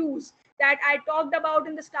as you use, that I talked about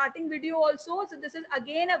in the starting video also. So this is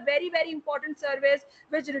again a very, very important service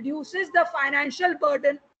which reduces the financial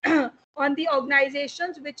burden on the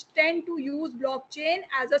organizations which tend to use blockchain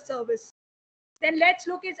as a service. Then let's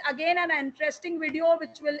look at again an interesting video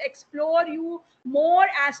which will explore you more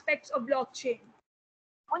aspects of blockchain.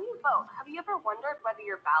 When you vote, have you ever wondered whether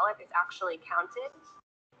your ballot is actually counted?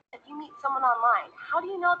 If you meet someone online, how do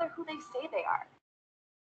you know they're who they say they are?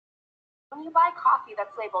 When you buy coffee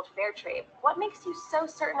that's labeled fair trade, what makes you so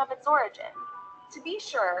certain of its origin? To be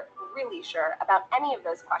sure, really sure, about any of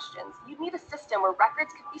those questions, you'd need a system where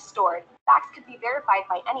records could be stored, facts could be verified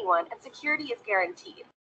by anyone, and security is guaranteed.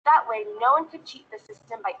 That way, no one could cheat the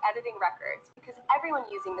system by editing records, because everyone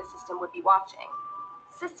using the system would be watching.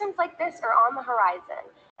 Systems like this are on the horizon,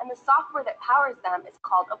 and the software that powers them is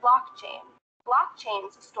called a blockchain.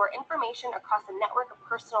 Blockchains store information across a network of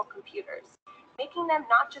personal computers, making them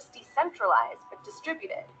not just decentralized, but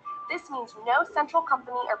distributed. This means no central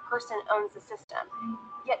company or person owns the system,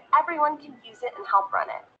 yet everyone can use it and help run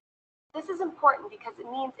it. This is important because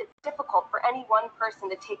it means it's difficult for any one person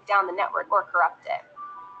to take down the network or corrupt it.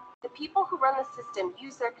 The people who run the system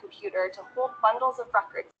use their computer to hold bundles of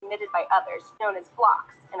records submitted by others, known as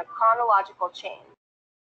blocks, in a chronological chain.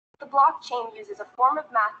 The blockchain uses a form of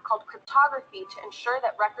math called cryptography to ensure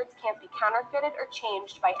that records can't be counterfeited or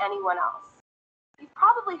changed by anyone else. You've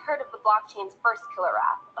probably heard of the blockchain's first killer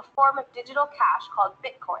app, a form of digital cash called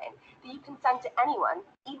Bitcoin that you can send to anyone,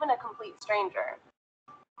 even a complete stranger.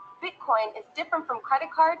 Bitcoin is different from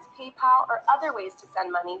credit cards, PayPal, or other ways to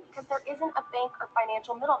send money because there isn't a bank or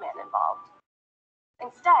financial middleman involved.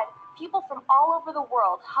 Instead, people from all over the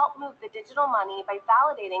world help move the digital money by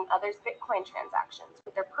validating others' Bitcoin transactions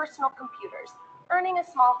with their personal computers, earning a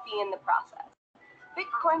small fee in the process.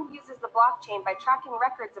 Bitcoin uses the blockchain by tracking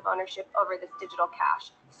records of ownership over this digital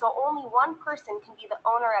cash, so only one person can be the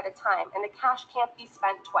owner at a time and the cash can't be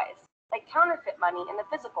spent twice, like counterfeit money in the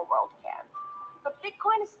physical world can. But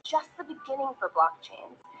Bitcoin is just the beginning for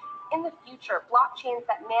blockchains. In the future, blockchains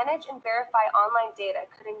that manage and verify online data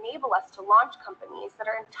could enable us to launch companies that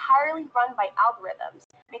are entirely run by algorithms,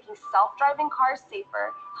 making self-driving cars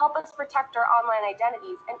safer, help us protect our online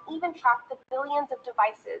identities, and even track the billions of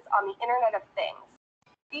devices on the Internet of Things.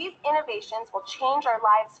 These innovations will change our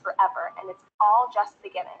lives forever, and it's all just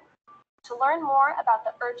beginning. To learn more about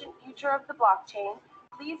the urgent future of the blockchain,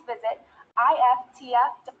 please visit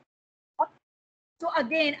IFTF. So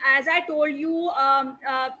again, as I told you,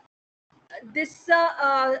 this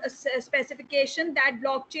specification that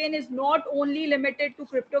blockchain is not only limited to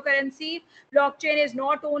cryptocurrency, blockchain is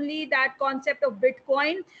not only that concept of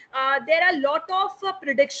Bitcoin. There are a lot of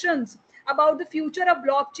predictions about the future of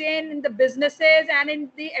blockchain in the businesses and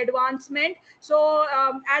in the advancement. So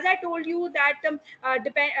as I told you that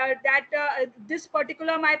this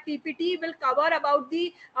particular my PPT will cover about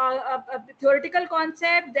the theoretical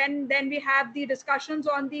concept. Then we have the discussions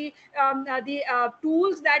on the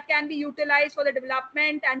tools that can be utilized for the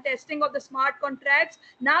development and testing of the smart contracts.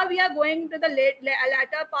 Now we are going to the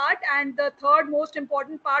latter part and the third most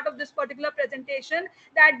important part of this particular presentation,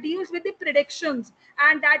 that deals with the predictions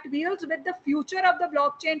and that deals with the future of the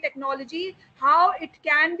blockchain technology, how it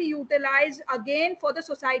can be utilized again for the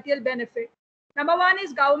societal benefit. Number one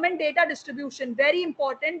is government data distribution, very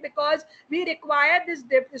important, because we require this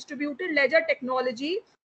distributed ledger technology,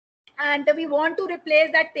 and we want to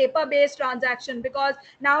replace that paper based transaction, because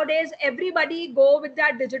nowadays everybody go with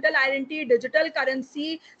that digital identity, digital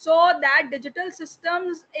currency. So that digital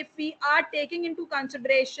systems, if we are taking into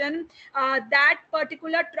consideration that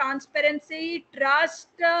particular transparency, trust,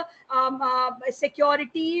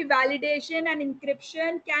 security, validation and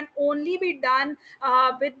encryption can only be done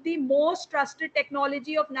with the most trusted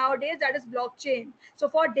technology of nowadays, that is blockchain. So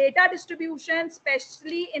for data distribution,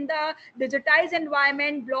 especially in the digitized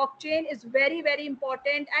environment, blockchain is very, very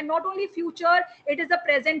important. And not only future, it is the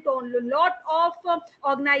present only. Lot of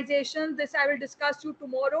organizations, this I will discuss you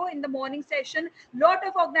tomorrow in the morning session, lot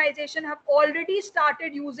of organizations have already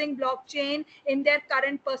started using blockchain in their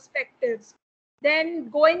current perspectives. Then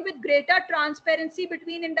going with greater transparency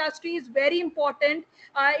between industries, very important.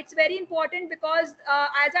 It's very important because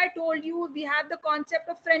as I told you, we have the concept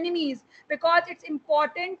of frenemies, because it's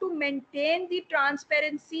important to maintain the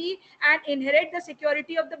transparency and inherit the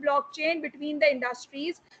security of the blockchain between the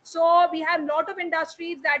industries. So we have a lot of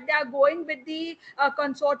industries that they are going with the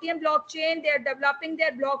consortium blockchain. They are developing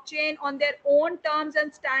their blockchain on their own terms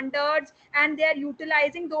and standards, and they are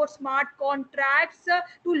utilizing those smart contracts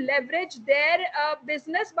to leverage their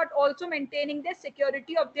business, but also maintaining the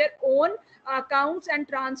security of their own accounts and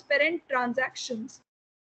transparent transactions.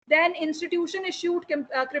 Then institution issued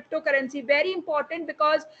cryptocurrency, very important,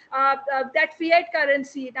 because that fiat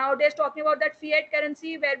currency, nowadays talking about that fiat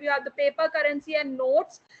currency where we have the paper currency and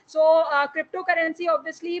notes. So cryptocurrency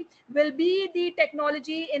obviously will be the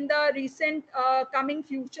technology in the recent coming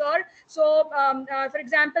future. So for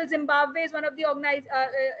example, Zimbabwe is one of the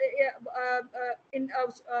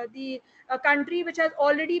country which has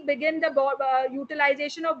already begun the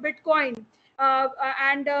utilization of Bitcoin.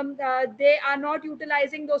 They are not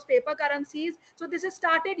utilizing those paper currencies. So this is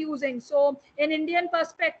started using. So in Indian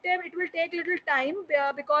perspective, it will take little time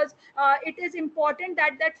because it is important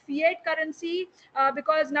that that fiat currency,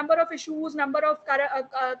 because number of issues, number of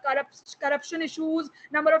corruption issues,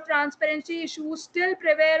 number of transparency issues still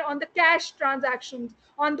prevail on the cash transactions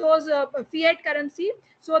on those fiat currency.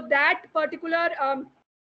 So that particular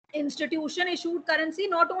institution issued currency,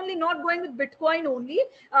 not going with Bitcoin only,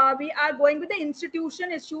 we are going with the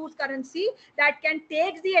institution issued currency that can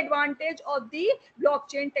take the advantage of the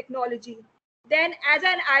blockchain technology. Then as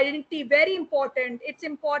an identity, very important, it's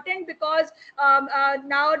important because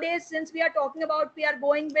nowadays, since we are talking about, we are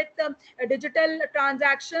going with digital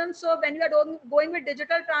transactions. So when you are going with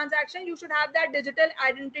digital transaction, you should have that digital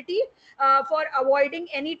identity for avoiding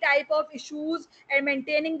any type of issues and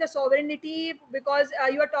maintaining the sovereignty, because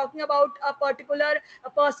you are talking about a particular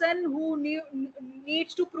person who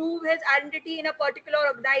needs to prove his identity in a particular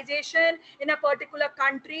organization, in a particular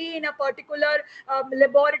country, in a particular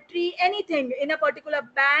laboratory, anything, in a particular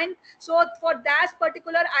bank. So for that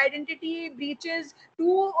particular identity breaches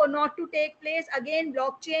to or not to take place, again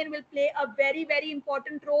blockchain will play a very, very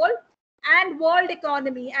important role. And world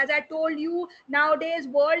economy, as I told you, nowadays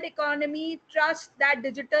world economy trusts that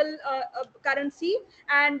digital currency,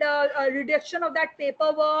 and reduction of that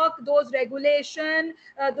paperwork, those regulation,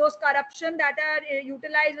 those corruption that are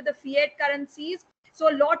utilized with the fiat currencies. So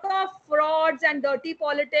a lot of frauds and dirty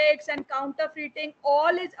politics and counterfeiting,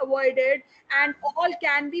 all is avoided, and all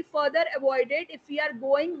can be further avoided if we are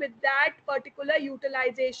going with that particular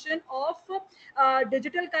utilization of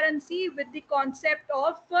digital currency with the concept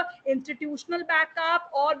of institutional backup,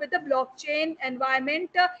 or with the blockchain environment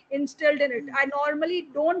instilled in it. I normally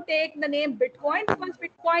don't take the name Bitcoin, because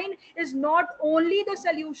Bitcoin is not only the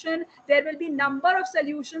solution. There will be number of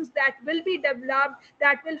solutions that will be developed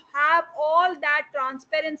that will have all that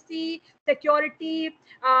transparency, security,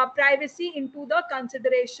 privacy into the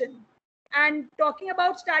consideration. And talking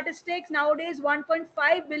about statistics, nowadays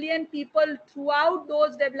 1.5 billion people throughout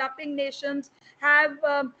those developing nations have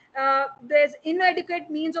there's inadequate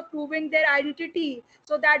means of proving their identity.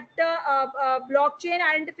 So that blockchain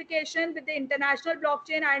identification with the international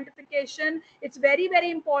blockchain identification, it's very, very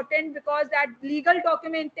important, because that legal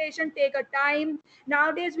documentation take a time.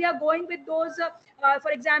 Nowadays we are going with those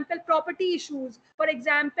for example, property issues. For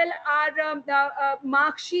example, our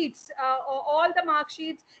mark sheets, all the mark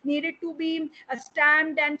sheets needed to be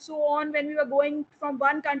stamped and so on when we were going from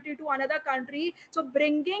one country to another country. So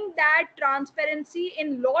bringing that transparency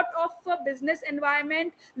in lot of business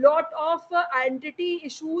environment, lot of identity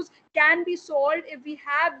issues can be solved if we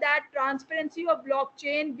have that transparency of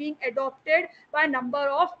blockchain being adopted by a number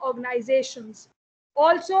of organizations.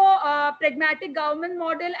 Also, pragmatic government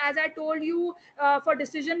model, as I told you, for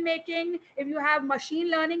decision making. If you have machine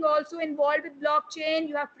learning also involved with blockchain,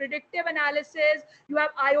 you have predictive analysis, you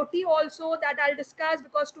have IoT also, that I'll discuss,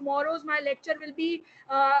 because tomorrow's my lecture will be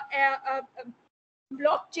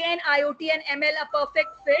blockchain, IoT, and ML a perfect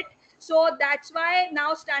fit. So that's why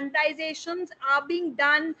now standardizations are being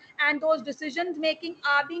done, and those decisions making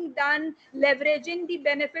are being done leveraging the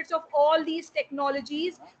benefits of all these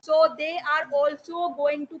technologies. So they are also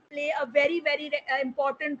going to play a very, very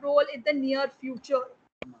important role in the near future.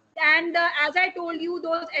 And as I told you,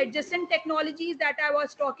 those adjacent technologies that I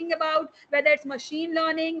was talking about, whether it's machine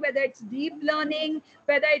learning, whether it's deep learning,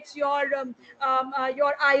 whether it's your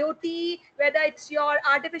IoT, whether it's your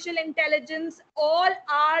artificial intelligence, all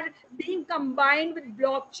are being combined with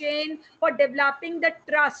blockchain for developing the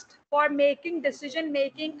trust, for making decision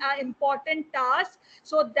making an important task,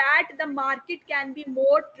 so that the market can be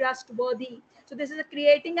more trustworthy. So this is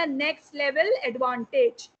creating a next level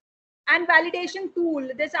advantage. And validation tool,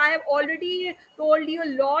 this I have already told you a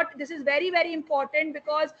lot. This is very, very important,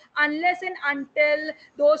 because unless and until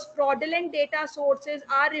those fraudulent data sources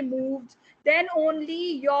are removed, then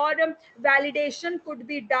only your validation could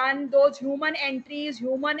be done. Those human entries,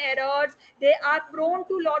 human errors, they are prone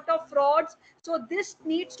to lot of frauds. So this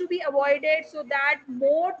needs to be avoided, so that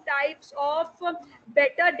more types of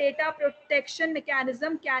better data protection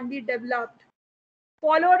mechanism can be developed.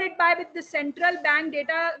 Followed it by with the central bank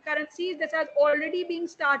data currencies. This has already been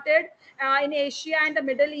started in Asia and the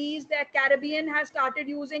Middle East. The Caribbean has started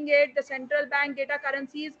using it, the central bank data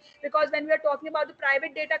currencies, because when we are talking about the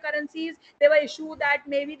private data currencies, there were issues that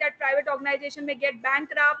maybe that private organization may get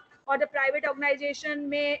bankrupt, or the private organization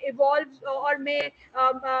may evolve, or may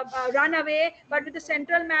run away. But with the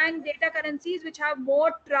central bank data currencies, which have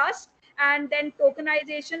more trust, and then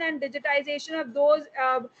tokenization and digitization of those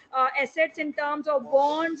assets in terms of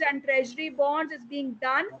bonds and treasury bonds is being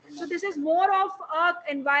done. So this is more of a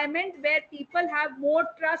environment where people have more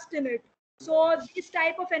trust in it. So this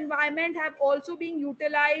type of environment have also been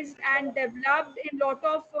utilized and developed in lot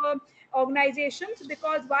of organizations.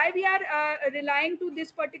 Because why we are relying to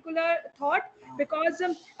this particular thought, because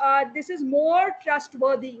this is more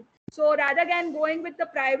trustworthy. So rather than going with the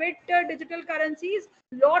private digital currencies,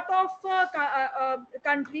 lot of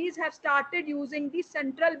countries have started using the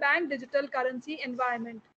central bank digital currency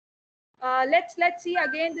environment. Let's see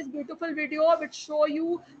again this beautiful video which show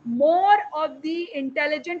you more of the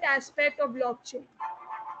intelligent aspect of blockchain.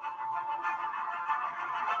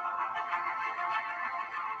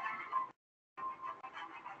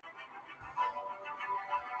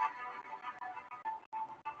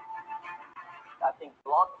 I think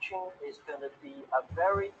blockchain is going to be a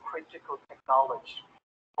very critical technology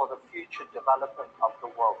for the future development of the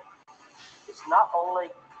world. It's not only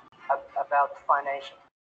about financial.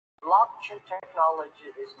 Blockchain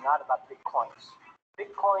technology is not about Bitcoins.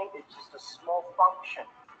 Bitcoin is just a small function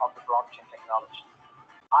of the blockchain technology.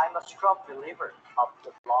 I'm a strong believer of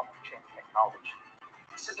the blockchain technology.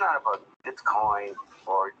 This is not about Bitcoin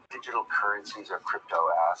or digital currencies or crypto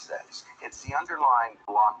assets. It's the underlying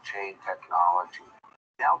blockchain technology.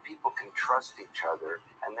 Now people can trust each other,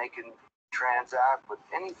 and they can transact with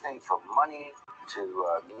anything from money to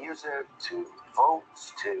music to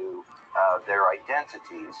votes to their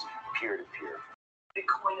identities peer-to-peer.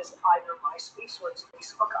 Bitcoin is either MySpace or it's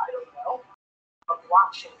Facebook, I don't know. But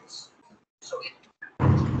blockchain is social.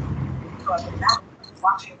 So I think that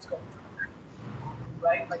blockchain is going to,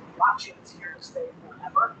 right? Like blockchain is here to stay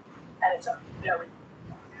forever, and it's a very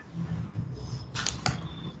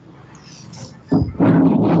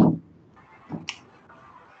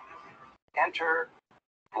Enter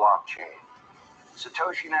blockchain.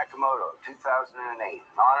 Satoshi Nakamoto, 2008,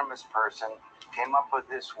 anonymous person, came up with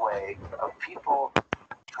this way of people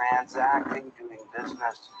transacting, doing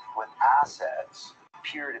business with assets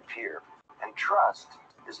peer-to-peer. And trust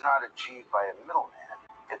is not achieved by a middleman.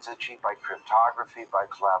 It's achieved by cryptography, by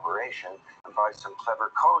collaboration, and by some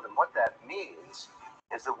clever code. And what that means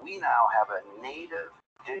is that we now have a native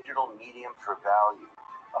digital medium for value.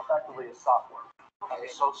 Effectively a software. Okay,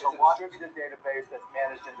 It's so a what? distributed database that's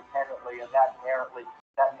managed independently, and that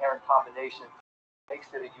inherent combination makes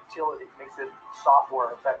it a utility, makes it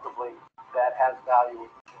software effectively that has value.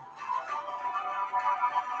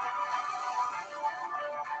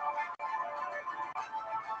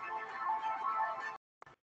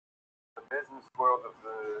 The business world of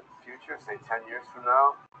the future, say 10 years from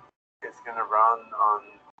now, it's going to run on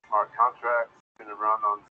smart contracts, it's going to run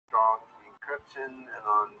on strong encryption and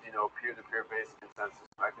on, peer-to-peer based consensus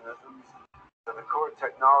mechanisms. So the core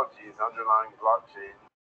technologies underlying blockchain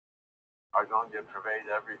are going to pervade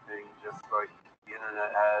everything, just like the internet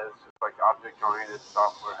has, just like object-oriented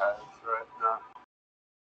software has right now.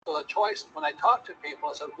 So the choice, when I talk to people,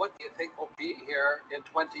 I said, what do you think will be here in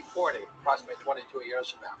 2040, approximately 22 years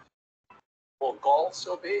from now? Will gold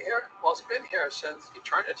still be here? Well, it's been here since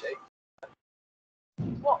eternity.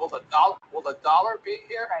 Will the dollar be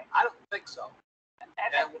here? I don't think so.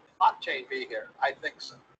 And will blockchain be here? I think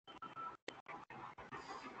so.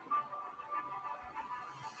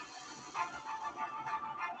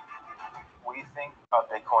 We think of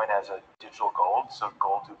Bitcoin as a digital gold, so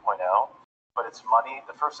gold 2.0, but it's money,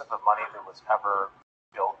 the first step of money that was ever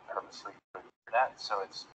built purposely for the internet. So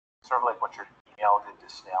it's sort of like what your email did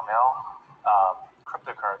to snail mail.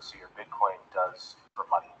 Cryptocurrency or Bitcoin does for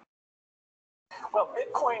money. Well,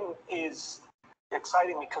 Bitcoin is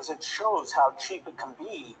exciting because it shows how cheap it can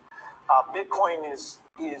be. Bitcoin is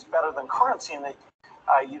better than currency in that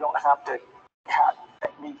you don't have to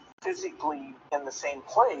be physically in the same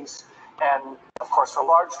place. And of course, for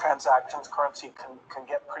large transactions, currency can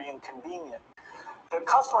get pretty inconvenient. The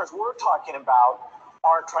customers we're talking about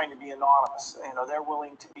aren't trying to be anonymous. They're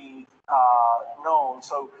willing to be known.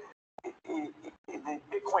 So the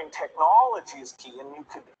Bitcoin technology is key, and you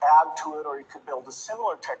could add to it, or you could build a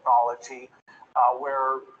similar technology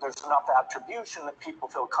where there's enough attribution that people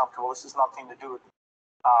feel comfortable. This has nothing to do with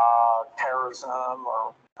terrorism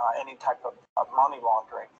or any type of money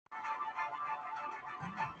laundering.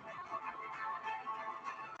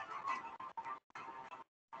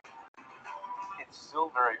 It's still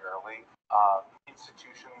very early.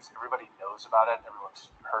 Institutions, everybody knows about it, everyone's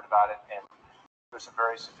heard about it, and there's some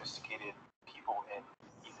very sophisticated people in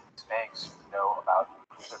even these banks who know about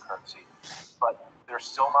cryptocurrency, but they're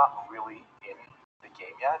still not really in the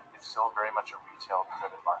game yet. It's still very much a retail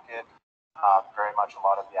driven market, very much a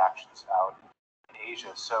lot of the actions out in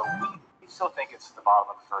Asia. So we still think it's the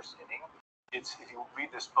bottom of the first inning. If you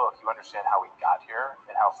read this book, you understand how we got here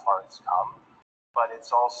and how far it's come, but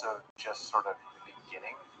it's also just sort of the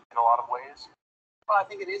beginning in a lot of ways. Well, I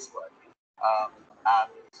think it is working.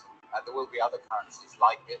 And there will be other currencies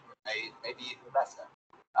like it, maybe even better.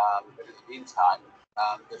 But in the meantime,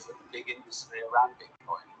 there's a big industry around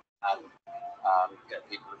Bitcoin. And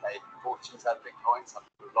people have made fortunes out of Bitcoin, some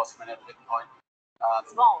people have lost money out of Bitcoin.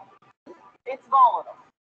 It's volatile. It's volatile.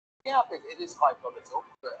 Yeah, it is quite volatile,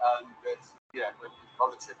 but with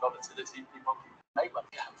volatility, people make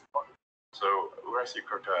money out of it. So where I see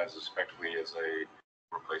crypto as effectively as a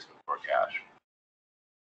replacement for cash,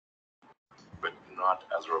 but not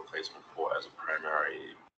as a replacement for as a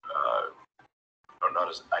primary, or not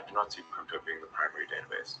as, I do not see crypto being the primary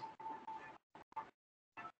database.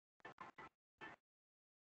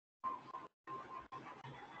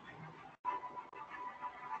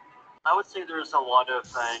 I would say there's a lot of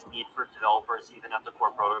need for developers even at the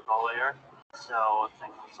core protocol layer. So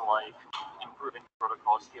things like improving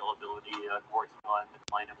protocol scalability, working on the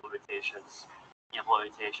client implementations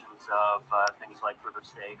of things like proof of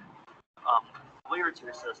stake. Layer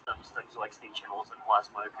 2 systems, things like state channels and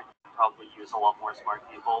Plasma, could probably use a lot more smart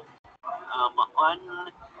people.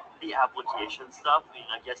 On the application stuff,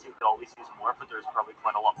 I guess you could always use more, but there's probably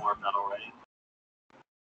quite a lot more of that already.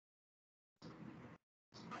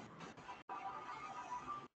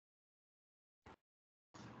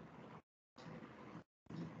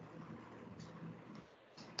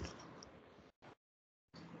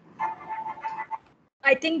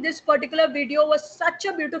 I think this particular video was such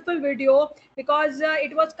a beautiful video because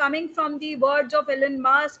it was coming from the words of Elon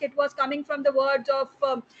Musk. It was coming from the words of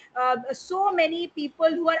so many people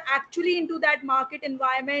who are actually into that market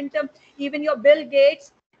environment, even your Bill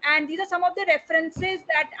Gates. And these are some of the references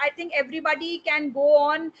that I think everybody can go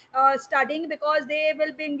on studying, because they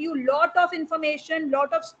will bring you lot of information,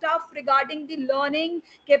 lot of stuff regarding the learning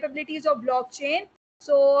capabilities of blockchain.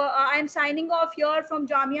 So I'm signing off here from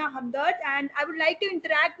Jamia Hamdard, and I would like to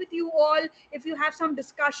interact with you all if you have some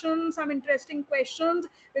discussions, some interesting questions,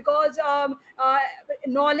 because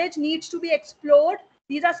knowledge needs to be explored.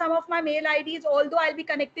 These are some of my mail IDs, although I'll be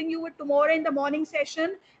connecting you with tomorrow in the morning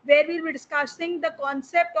session, where we'll be discussing the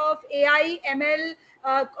concept of AI, ML,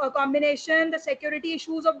 combination, the security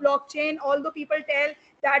issues of blockchain. Although people tell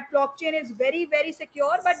that blockchain is very, very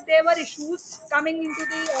secure, but there were issues coming into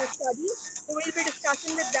the study. So we'll be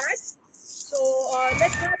discussing with that. So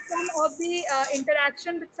let's have some of the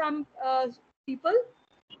interaction with some people,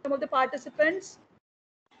 some of the participants.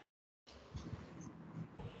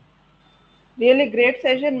 Really great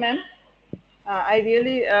session, ma'am. I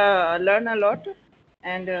really learn a lot,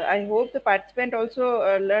 and I hope the participant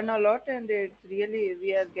also learn a lot. And it's really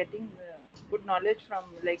we are getting good knowledge from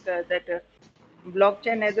like that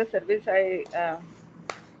blockchain as a service. I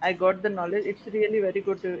got the knowledge. It's really very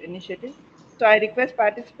good initiative. So I request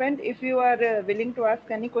participant, if you are willing to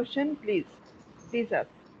ask any question, please ask.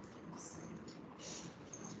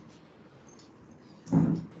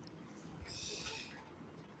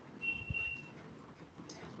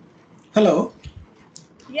 Hello.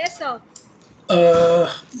 Yes, sir.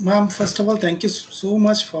 Ma'am, first of all, thank you so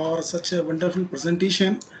much for such a wonderful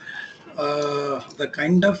presentation. The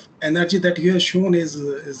kind of energy that you have shown is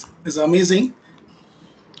amazing.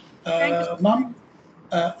 Ma'am,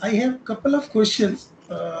 I have a couple of questions.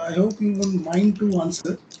 I hope you won't mind to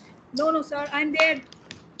answer. No, sir, I'm there.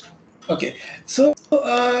 Okay, so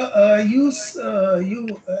you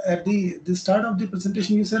at the start of the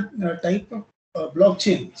presentation you said type of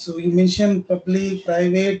blockchain. So you mentioned public,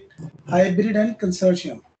 private, hybrid, and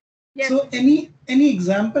consortium. Yes. So any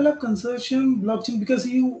example of consortium blockchain, because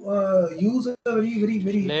you use a very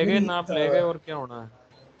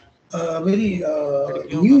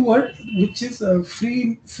new word, which is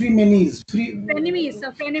frenemies.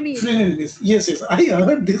 Frenemies. Yes. I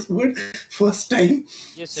heard this word first time.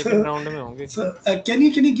 So can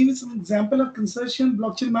you give me some example of consortium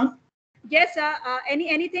blockchain, ma'am? Yes, sir.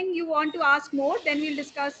 Anything you want to ask more, then we'll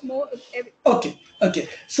discuss more. Okay.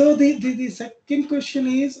 So the second question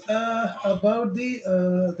is about the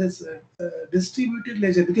this distributed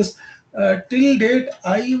ledger, because till date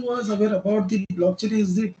I was aware about the blockchain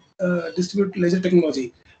is the distributed ledger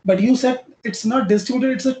technology, but you said it's not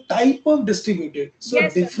distributed; it's a type of distributed. So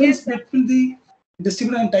yes, difference between the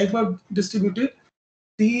distributed and type of distributed.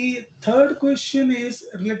 The third question is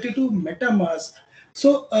related to MetaMask.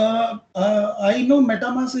 So I know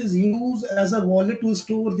MetaMask is used as a wallet to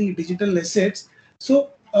store the digital assets.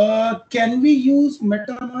 So can we use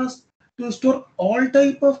MetaMask to store all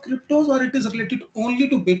type of cryptos, or it is related only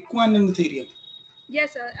to Bitcoin and Ethereum?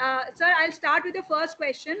 Yes, sir. Sir, I'll start with the first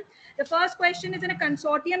question. The first question is in a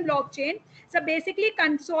consortium blockchain. So basically,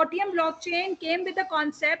 consortium blockchain came with the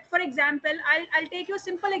concept. For example, I'll take you a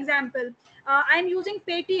simple example. I'm using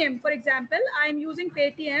Paytm, for example. I'm using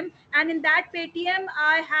Paytm, and in that Paytm,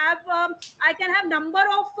 I can have number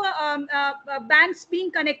of banks being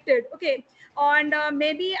connected. Okay, and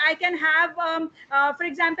maybe I can have, for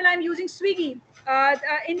example, I'm using Swiggy.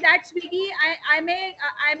 In that Swiggy, I may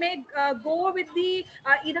go with the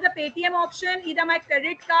either the Paytm option, either my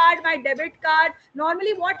credit card, my debit card.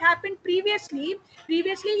 Normally, what happened previously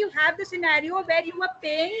you have the scenario where you were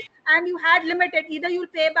paying and you had limited. Either you'll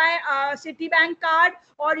pay by Citibank card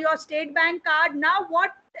or your State Bank card. Now,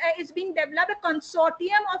 what is being developed? A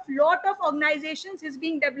consortium of lot of organizations is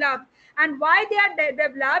being developed, and why they are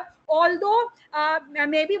developed? Although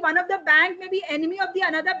maybe one of the bank may be enemy of the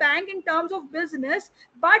another bank in terms of business,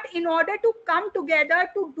 but in order to come together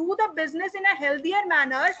to do the business in a healthier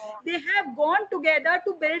manner, they have gone together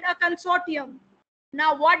to build a consortium.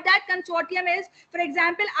 Now, what that consortium is, for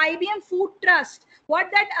example, IBM Food Trust, what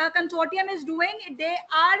that consortium is doing, they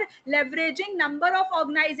are leveraging number of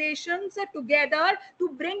organizations together to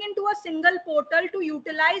bring into a single portal to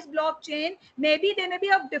utilize blockchain. Maybe they may be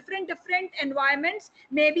of different environments,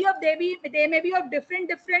 they may be of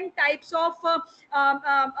different types of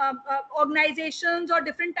organizations or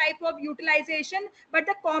different type of utilization, but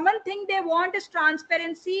the common thing they want is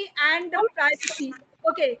transparency and privacy.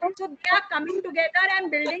 Okay, so they are coming together and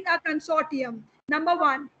building a consortium. Number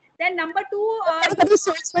one. Then number two,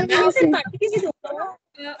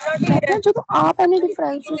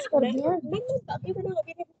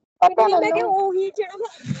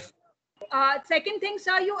 second thing,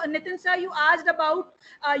 sir, Nitin sir, you asked about,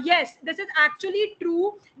 yes, this is actually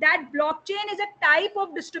true that blockchain is a type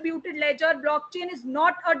of distributed ledger. Blockchain is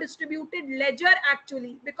not a distributed ledger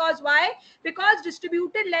actually. Because why? Because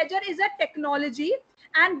distributed ledger is a technology,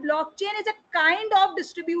 And blockchain is a kind of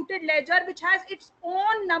distributed ledger which has its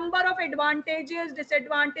own number of advantages,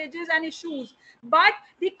 disadvantages, and issues. But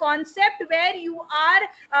the concept where you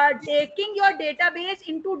are taking your database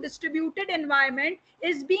into distributed environment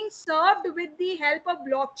is being served with the help of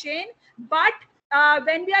blockchain. But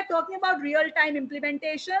when we are talking about real-time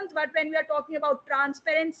implementations, but when we are talking about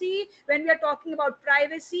transparency, when we are talking about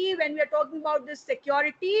privacy, when we are talking about this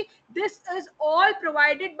security, this is all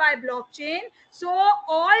provided by blockchain. So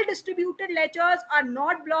all distributed ledgers are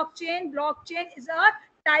not blockchain. Blockchain is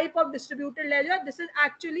a type of distributed ledger. This is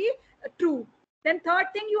actually true. Then third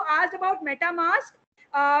thing you asked about MetaMask.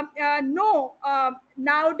 No,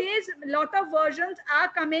 nowadays a lot of versions are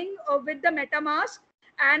coming with the MetaMask.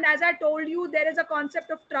 And as I told you, there is a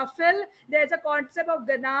concept of truffle, there's a concept of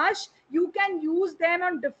ganache. You can use them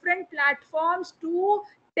on different platforms to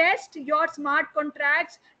test your smart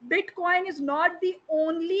contracts. Bitcoin is not the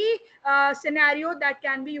only scenario that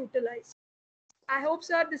can be utilized. I hope,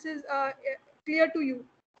 sir, this is clear to you.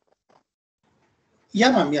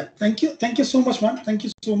 Yeah, ma'am. Yeah, thank you so much, ma'am. Thank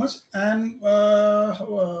you so much. And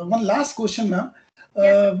one last question, ma'am.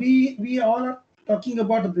 Yes, we all are talking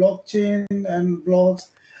about the blockchain and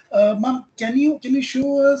blocks. Ma'am, can you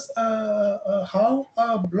show us how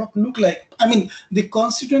a block look like? I mean, the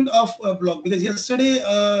constituent of a block. Because yesterday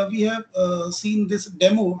we have seen this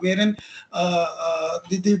demo wherein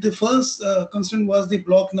the first constituent was the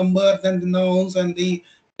block number, then the nouns and the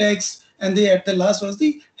text, and at the last was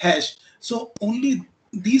the hash. So only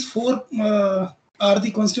these four are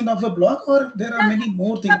the constituent of a block, or there are many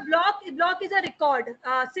more things? The block is a record.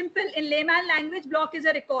 Simple in layman language, block is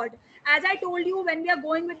a record. As I told you, when we are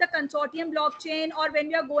going with the consortium blockchain or when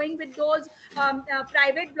we are going with those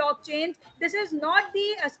private blockchains, this is not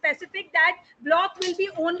the specific that block will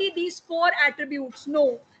be only these four attributes.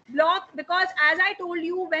 No, block, because as I told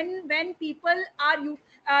you, when people are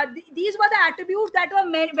these were the attributes that were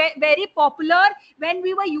very popular when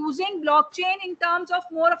we were using blockchain in terms of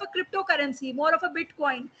more of a cryptocurrency, more of a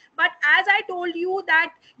Bitcoin. But as I told you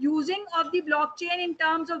that using of the blockchain in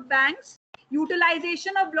terms of banks,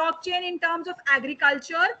 utilization of blockchain in terms of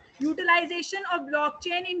agriculture, utilization of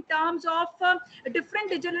blockchain in terms of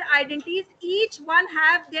different digital identities, each one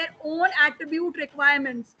have their own attribute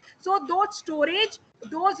requirements. So those storage,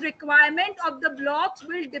 those requirement of the blocks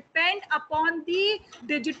will depend upon the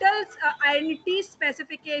digital identity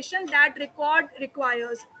specification that record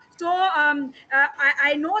requires. So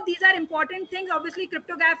I know these are important things. Obviously,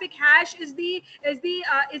 cryptographic hash is the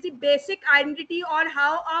basic identity or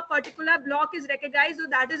how a particular block is recognized. So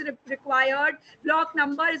that is required. Block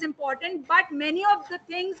number is important, but many of the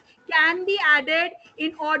things can be added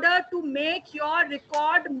in order to make your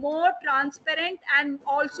record more transparent and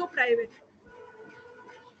also private.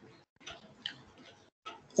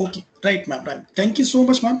 Okay, right, ma'am. Right. Thank you so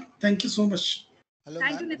much, ma'am. Thank you so much. Hello,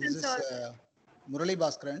 Thank ma'am. you, Nitin, This is sir. Murali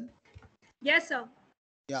Bhaskaran. Yes, sir.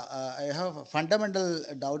 Yeah, I have fundamental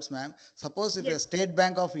doubts, ma'am. Suppose if the Yes. State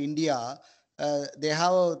Bank of India, they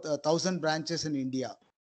have 1,000 branches in India.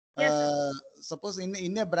 Yes, sir. Suppose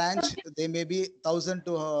in a branch, there may be 1,000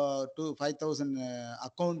 to 5,000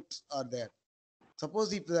 accounts are there.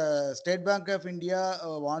 Suppose if the State Bank of India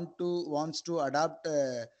wants to adopt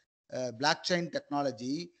blockchain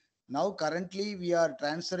technology, now currently we are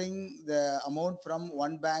transferring the amount from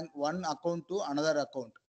one account to another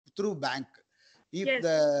account through bank. If Yes.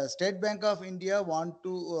 the State Bank of India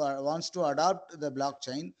wants to adopt the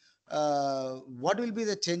blockchain, what will be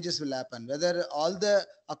the changes will happen? Whether all the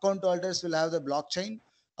account holders will have the blockchain,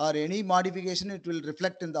 or any modification it will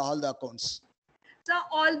reflect in all the accounts. So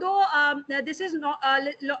although this is not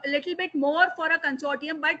a little bit more for a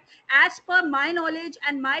consortium, but as per my knowledge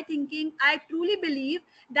and my thinking, I truly believe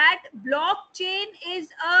that blockchain is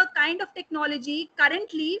a kind of technology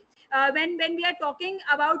currently. When we are talking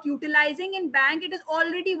about utilizing in bank, it is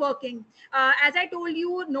already working. As I told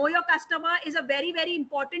you, know your customer is a very, very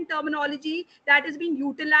important terminology that is being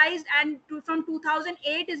utilized, and from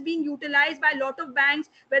 2008 is being utilized by a lot of banks,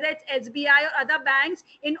 whether it's SBI or other banks,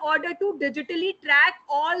 in order to digitally track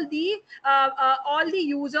all the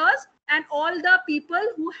users and all the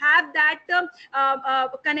people who have that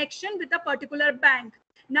connection with a particular bank.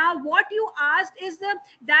 Now, what you asked is that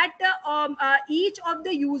each of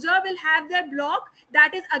the user will have their block.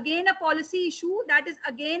 That is again a policy issue. That is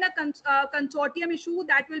again a consortium issue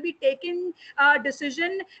that will be taken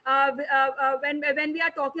decision when we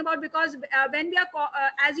are talking about, because when we are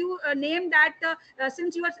as you named that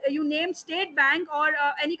since you named State Bank or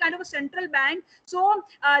any kind of a central bank, so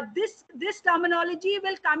this terminology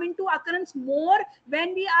will come into occurrence more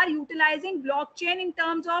when we are utilizing blockchain in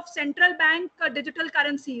terms of central bank digital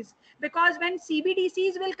currency. CBDCs, because when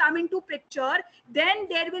CBDCs will come into picture, then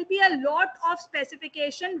there will be a lot of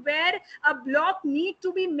specification where a block need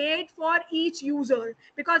to be made for each user,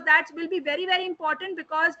 because that will be very, very important,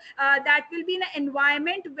 because that will be in an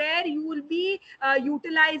environment where you will be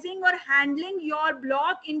utilizing or handling your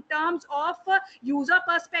block in terms of user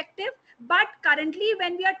perspective. But currently,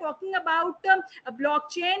 when we are talking about a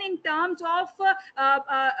blockchain in terms of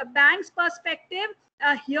bank's perspective,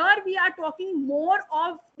 here we are talking more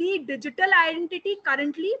of the digital identity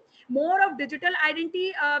currently, more of digital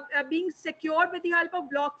identity being secured with the help of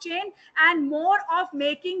blockchain, and more of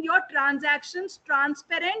making your transactions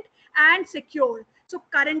transparent and secure. So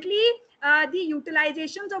currently, the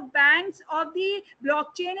utilizations of banks of the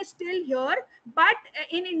blockchain is still here, but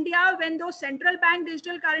in India, when those central bank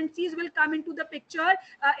digital currencies will come into the picture,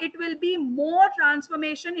 it will be more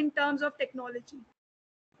transformation in terms of technology.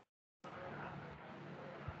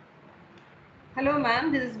 Hello,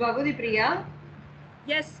 ma'am. This is Bhagavati Priya.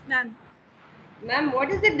 Yes, ma'am. Ma'am, what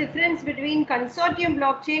is the difference between consortium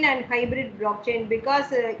blockchain and hybrid blockchain? Because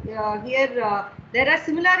here there are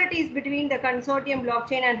similarities between the consortium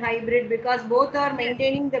blockchain and hybrid, because both are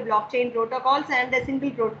maintaining the blockchain protocols and a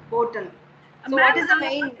single portal. So what is the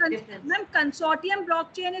main difference? Ma'am, consortium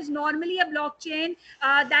blockchain is normally a blockchain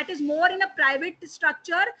that is more in a private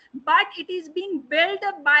structure, but it is being built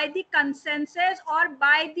by the consensus or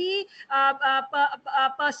by the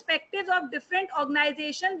perspectives of different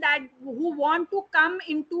organizations that who want to come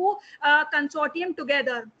into a consortium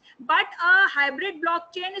together. But a hybrid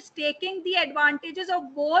blockchain is taking the advantages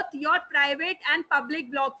of both your private and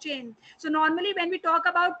public blockchain. So normally when we talk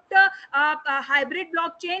about hybrid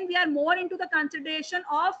blockchain, we are more into the consideration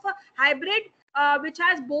of hybrid, which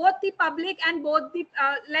has both the public and both the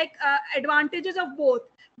advantages of both.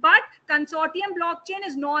 But consortium blockchain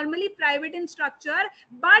is normally private in structure,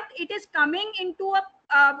 but it is coming into a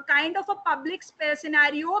kind of a public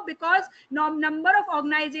scenario, because number of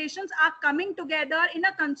organizations are coming together in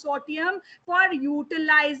a consortium for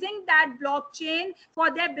utilizing that blockchain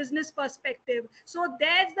for their business perspective. So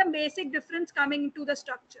there's the basic difference coming into the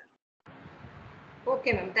structure.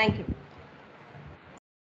 Okay, ma'am. Thank you.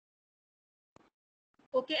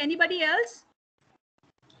 Okay, anybody else?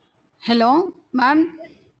 Hello, ma'am.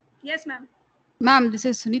 Yes, ma'am. Ma'am, this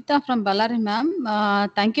is Sunita from Ballari, ma'am.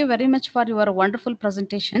 Thank you very much for your wonderful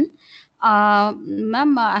presentation.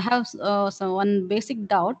 Ma'am, I have one basic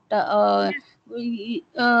doubt. From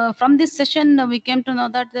this session, we came to know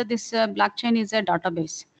that this blockchain is a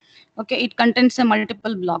database. Okay, it contains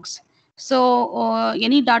multiple blocks. So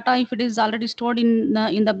any data, if it is already stored in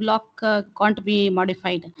the block, can't be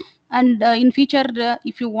modified. And in future,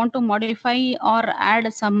 if you want to modify or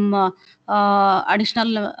add some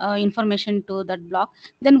additional information to that block,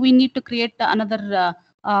 then we need to create another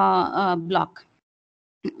block.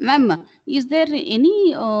 Ma'am, is there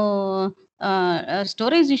any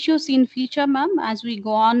storage issues in future, ma'am, as we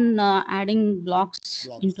go on adding blocks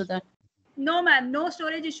into that? No, ma'am, no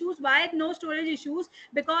storage issues. Why no storage issues?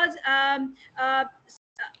 Because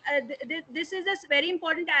this is a very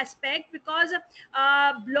important aspect, because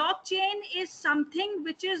blockchain is something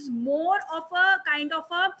which is more of a kind of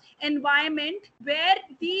a environment where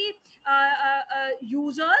the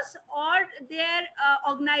users or their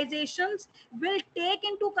organizations will take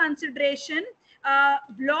into consideration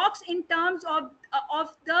blocks in terms of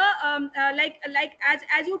the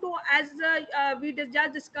we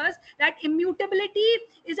just discussed, that immutability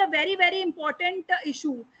is a very, very important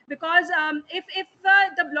issue, because if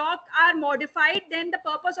the block are modified, then the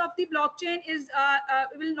purpose of the blockchain is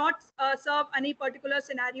will not serve any particular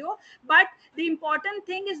scenario. But the important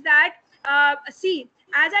thing is that see,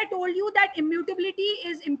 as I told you, that immutability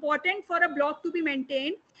is important for a block to be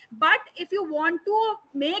maintained. But if you want to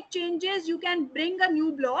make changes, you can bring a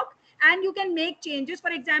new block and you can make changes. For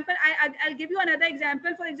example, I'll give you another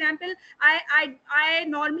example. For example, I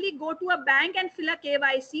normally go to a bank and fill a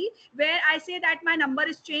KYC where I say that my number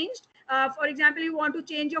is changed. For example, you want to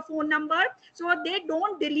change your phone number, so they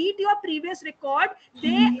don't delete your previous record,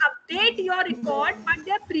 they update your record, but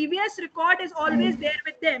their previous record is always there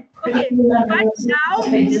with them. Okay, but now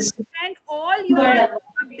they send all your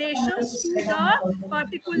updations to the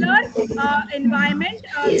particular environment,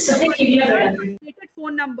 updated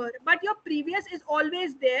phone number, but your previous is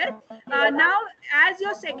always there. Now, as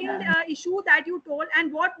your second issue that you told,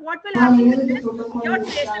 and what will happen with this, your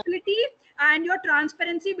traceability and your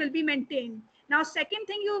transparency will be maintained. Now, second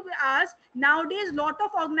thing you asked, nowadays lot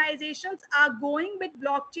of organizations are going with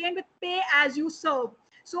blockchain with pay as you serve.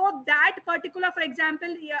 So that particular, for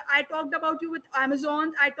example, I talked about you with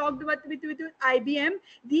Amazon, I talked about with IBM.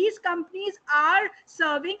 These companies are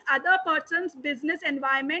serving other person's business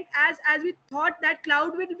environment. As we thought that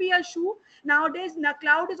cloud will be a issue, nowadays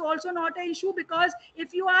cloud is also not an issue, because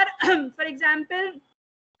if you are for example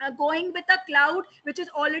going with a cloud which is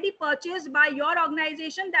already purchased by your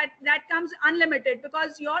organization, that comes unlimited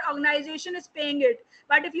because your organization is paying it.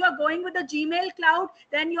 But if you are going with the Gmail cloud,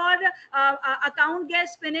 then your account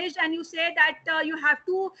gets finished and you say that you have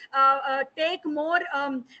to take more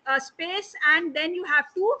space, and then you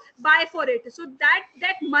have to buy for it. So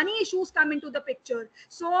that money issues come into the picture.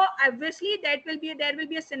 So obviously there will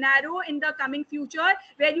be a scenario in the coming future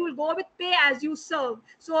where you will go with pay as you serve.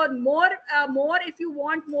 So more if you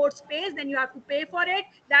want more space, then you have to pay for it.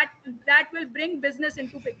 That will bring business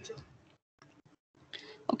into picture.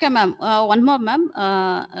 Okay, ma'am. One more, ma'am.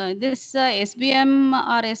 This SBM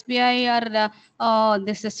or SBI or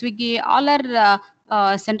this Swiggy, all are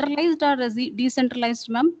centralized or decentralized,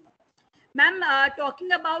 ma'am? Ma'am,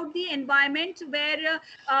 talking about the environment where,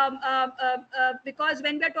 because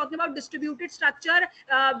when we are talking about distributed structure,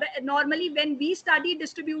 normally when we study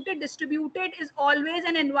distributed is always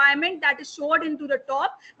an environment that is showed into the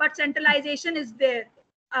top, but centralization is there.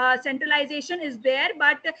 But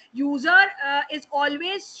user is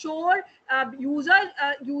always sure user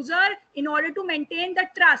in order to maintain the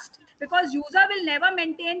trust, because user will never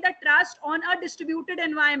maintain the trust on a distributed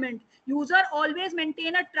environment. User always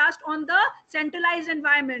maintain a trust on the centralized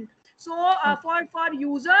environment. So for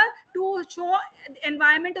user to show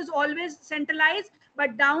environment is always centralized,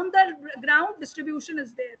 but down the ground distribution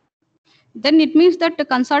is there. Then it means that the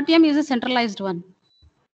consortium is a centralized one.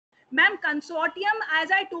 Ma'am, consortium, as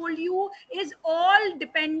I told you, is all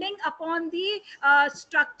depending upon the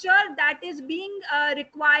structure that is being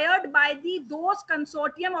required by those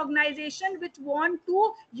consortium organization which want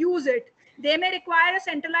to use it. They may require a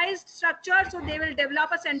centralized structure, so they will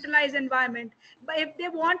develop a centralized environment. But if they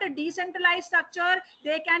want a decentralized structure,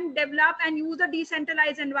 they can develop and use a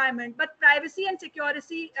decentralized environment. But privacy and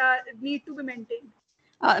security need to be maintained.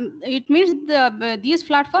 It means these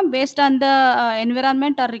platform based on the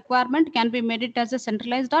environment or requirement can be made it as a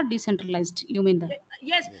centralized or decentralized. You mean that?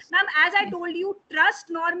 Yes, ma'am. As I told you, trust,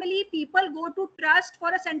 normally people go to trust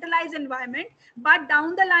for a centralized environment, but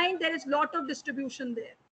down the line there is lot of distribution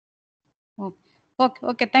there.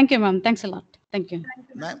 Okay. Thank you, ma'am. Thanks a lot. Thank you.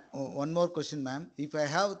 Ma'am, one more question, ma'am. If I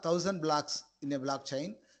have 1,000 blocks in a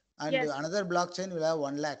blockchain and Yes. another blockchain will have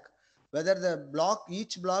 1 lakh, whether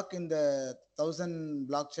each block in the 1,000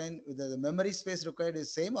 blockchain, the memory space required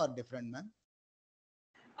is same or different, ma'am?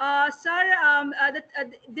 Sir,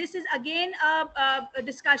 this is again a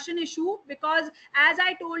discussion issue, because as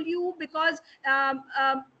I told you, because as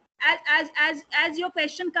your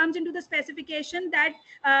question comes into the specification that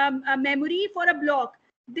a memory for a block,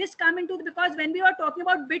 this come into because when we were talking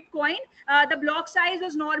about Bitcoin, the block size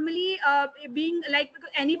was normally being like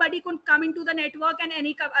anybody could come into the network and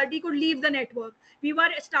anybody could leave the network. We were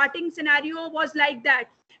starting scenario was like that,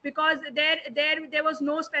 because there was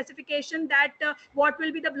no specification that what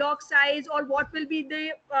will be the block size or what will be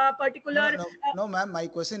the particular. No, ma'am. My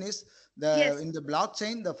question is Yes. in the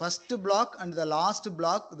blockchain, the first block and the last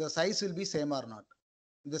block, the size will be same or not?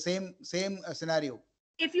 The same scenario.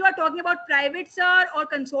 If you are talking about private, sir, or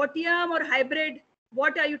consortium or hybrid,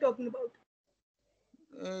 what are you talking about?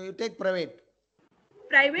 You take private.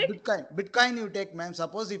 Private? Bitcoin you take, ma'am.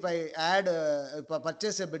 Suppose if I add, if I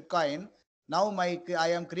purchase a Bitcoin, now I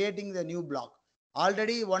am creating the new block.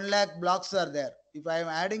 Already 1 lakh blocks are there. If I am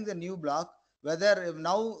adding the new block, whether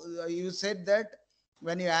now you said that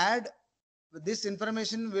when you add, this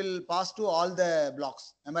information will pass to all the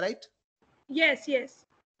blocks. Am I right? Yes.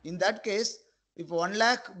 In that case, if 1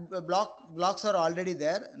 lakh blocks are already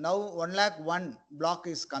there, now 1 lakh 1 block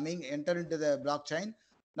is coming, enter into the blockchain.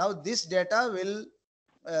 Now this data will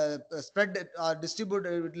spread or distribute,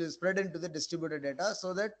 it will spread into the distributed data,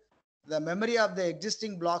 so that the memory of the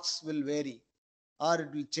existing blocks will vary or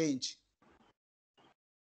it will change.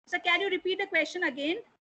 So can you repeat the question again?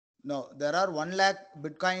 No, there are 1 lakh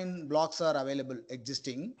Bitcoin blocks are available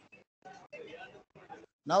existing.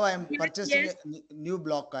 Now I am purchasing a new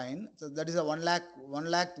blockchain. So that is a 1 lakh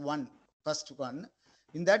 1 first one.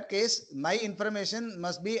 In that case, my information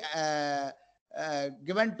must be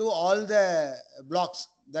given to all the blocks.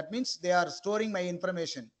 That means they are storing my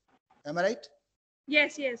information. Am I right?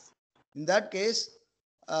 Yes. In that case,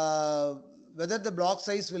 whether the block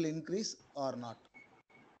size will increase or not?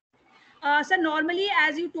 So normally,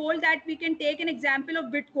 as you told that we can take an example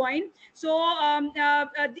of Bitcoin. So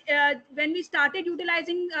when we started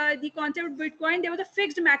utilizing the concept of Bitcoin, there was a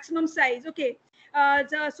fixed maximum size. Okay.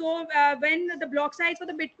 When the block size for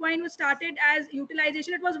the Bitcoin was started as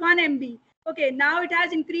utilization, it was 1 MB. Okay, now it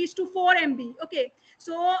has increased to 4 MB. Okay,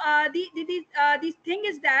 so the thing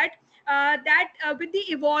is that with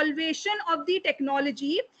the evolution of the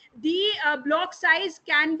technology, the block size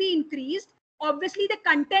can be increased. Obviously, the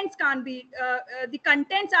contents can't be. The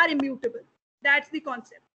contents are immutable. That's the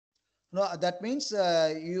concept. No, that means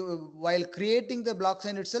you while creating the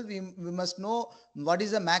blockchain itself, we must know what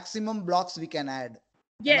is the maximum blocks we can add.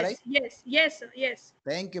 Yes, am I right? yes, sir, yes.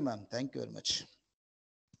 Thank you, ma'am. Thank you very much.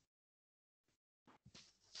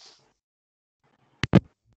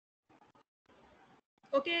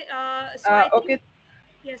 Okay, so I think, Okay.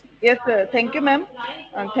 yes. Yes, thank you, ma'am.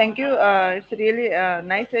 Thank you. It's really a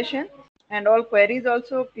nice session, and all queries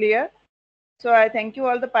also clear. So I thank you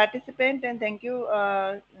all the participants, and thank you,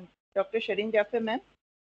 Dr. Sherin Jaffe, ma'am,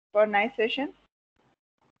 for nice session.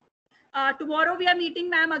 Tomorrow we are meeting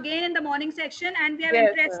ma'am again in the morning section, and we have Yes,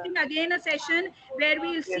 interesting again a session where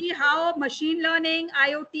we will see how machine learning,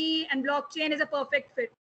 IoT, and blockchain is a perfect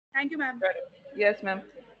fit. Thank you, ma'am. Yes, ma'am.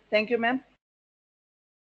 Thank you, ma'am.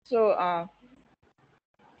 So,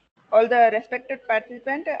 all the respected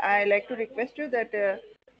participants, I like to request you that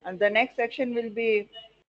the next section will be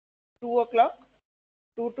 2 o'clock,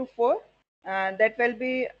 2 to 4. That will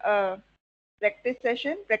be a practice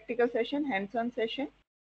session, practical session, hands-on session.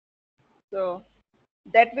 So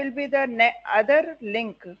that will be the other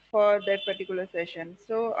link for that particular session.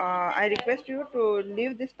 So I request you to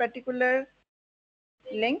leave this particular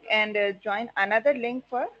link and join another link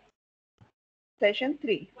for session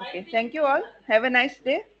 3. Okay, thank you all. Have a nice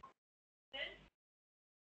day.